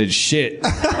ain't said shit.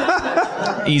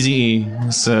 Easy.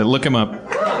 So look him up.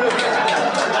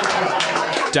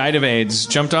 Died of AIDS.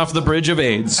 Jumped off the bridge of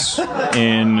AIDS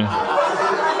in.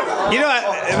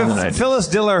 Phyllis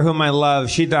Diller, whom I love,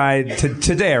 she died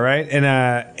today, right?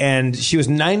 And she was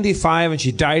 95, and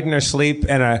she died in her sleep.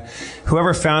 And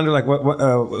whoever found her,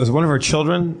 was one of her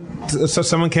children. So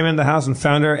someone came into the house and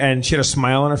found her, and she had a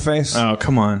smile on her face. Oh,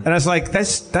 come on! And I was like,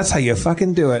 that's how you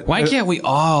fucking do it. Why can't we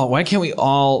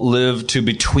all live to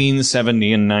between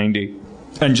 70 and 90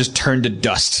 and just turn to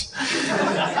dust?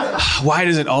 Why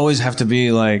does it always have to be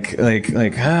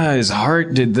his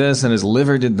heart did this and his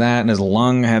liver did that and his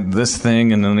lung had this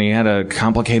thing and then he had a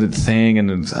complicated thing and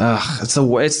it's such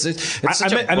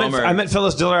a bummer. I met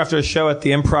Phyllis Diller after a show at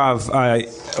the Improv. I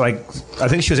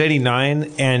think she was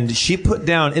 89, and she put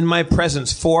down in my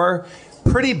presence 4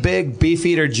 pretty big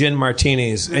Beefeater gin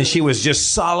martinis, and she was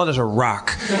just solid as a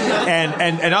rock.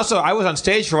 And also, I was on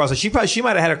stage for a while, so she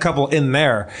might have had a couple in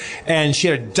there. And she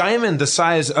had a diamond the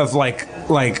size of like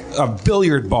a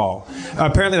billiard ball.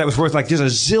 Apparently, that was worth just $1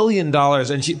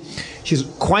 zillion. And she's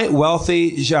quite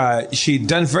wealthy. She'd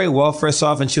done very well for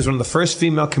herself, and she was one of the first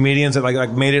female comedians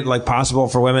that made it possible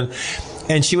for women.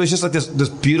 And she was just this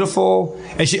beautiful,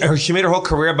 and she made her whole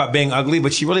career about being ugly,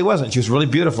 but she really wasn't. She was really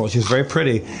beautiful. She was very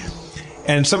pretty.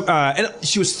 And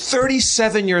she was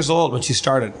 37 years old when she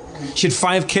started. She had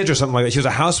 5 kids or something like that. She was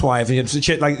a housewife, and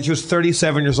she was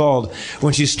 37 years old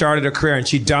when she started her career, and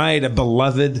she died a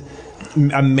beloved,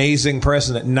 amazing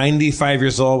person at 95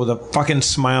 years old with a fucking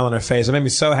smile on her face. It made me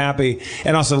so happy,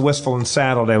 and also wistful and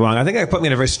sad all day long. I think that put me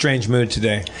in a very strange mood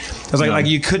today. I was like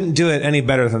you couldn't do it any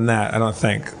better than that, I don't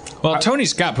think. Well, Tony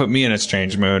Scott put me in a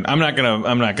strange mood. I'm not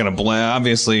gonna blame.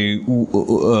 Obviously,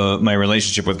 my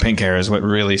relationship with pink hair is what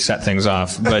really set things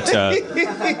off. But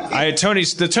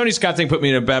the Tony Scott thing put me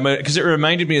in a bad mood because it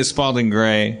reminded me of Spalding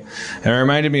Gray. It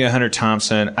reminded me of Hunter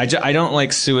Thompson. I don't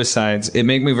like suicides. It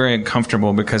made me very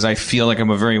uncomfortable because I feel like I'm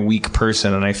a very weak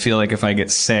person, and I feel like if I get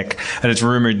sick, and it's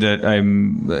rumored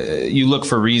that you look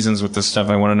for reasons with this stuff.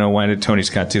 I want to know, why did Tony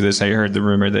Scott do this? I heard the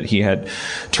rumor that he had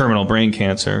terminal brain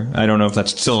cancer. I don't know if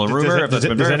that's still a rumor. If that's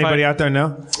been Does verified. anybody out there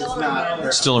know?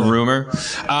 Still a rumor,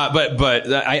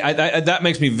 but I that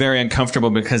makes me very uncomfortable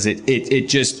because it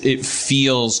just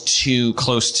feels too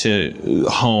close to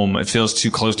home. It feels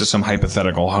too close to some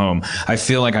hypothetical home. I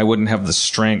feel like I wouldn't have the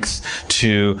strength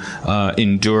to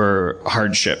endure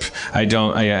hardship. I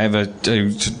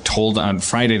told on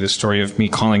Friday the story of me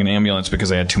calling an ambulance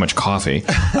because I had too much coffee.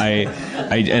 I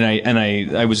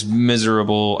was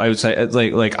miserable. I would say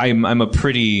like I'm a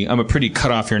pretty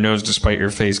cut off your nose to spite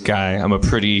your face guy. I'm a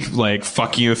pretty like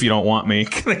fuck you if you don't want me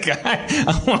kind of guy.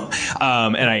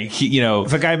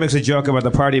 If a guy makes a joke about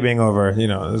the party being over,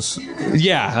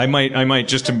 yeah, I might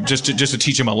just to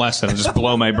teach him a lesson and just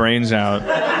blow my brains out.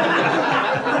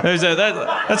 That's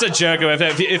a joke.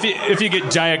 If you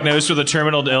get diagnosed with a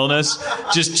terminal illness,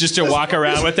 just to walk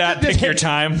around with that, pick your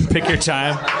time.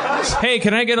 Hey,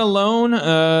 can I get a loan?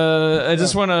 I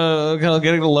just want to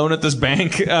get a loan at this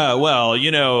bank.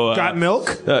 Got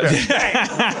milk?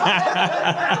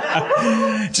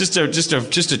 Just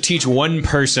to teach one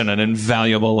person an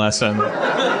invaluable lesson.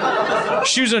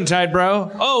 Shoes untied,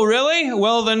 bro. Oh, really?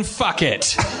 Well, then fuck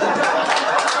it.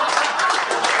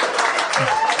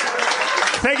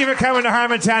 Thank you for coming to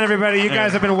Harmontown, everybody. You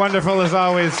guys have been wonderful as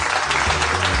always.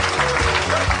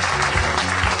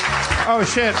 Oh,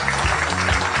 shit.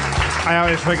 I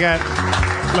always forget.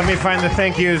 Let me find the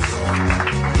thank yous.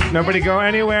 Nobody go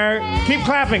anywhere. Keep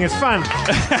clapping. It's fun.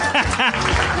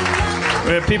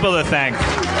 We have people to thank.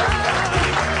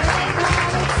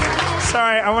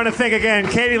 Sorry, I want to thank again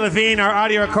Katie Levine, our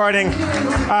audio recording.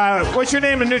 What's your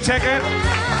name and new ticket?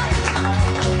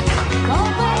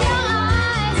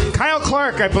 Kyle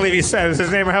Clark, I believe he said, is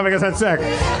his name. We're having us on sec.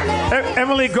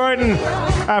 Emily Gordon,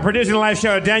 producing the live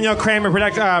show. Daniel Kramer,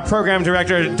 program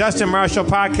director. Dustin Marshall,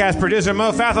 podcast producer.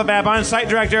 Mo Fathelbab, on-site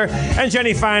director. And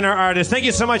Jenny Fine, our artist. Thank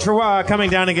you so much for coming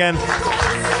down again.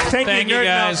 Thank you, Nerd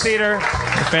Melt guys. Theater.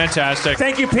 Fantastic.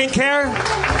 Thank you, Pink Hair.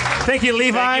 Thank you,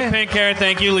 Levi. Thank you, Pink Hair.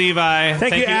 Thank you, Levi.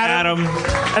 Thank you, Adam.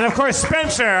 And of course,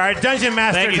 Spencer, our dungeon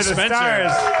master Thank you, to the Spencer.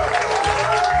 stars.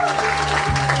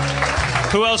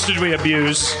 Who else did we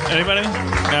abuse? Anybody?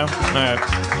 No? All right.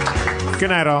 Good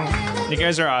night, all. You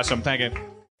guys are awesome. Thank you.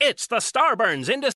 It's the Starburns Industry.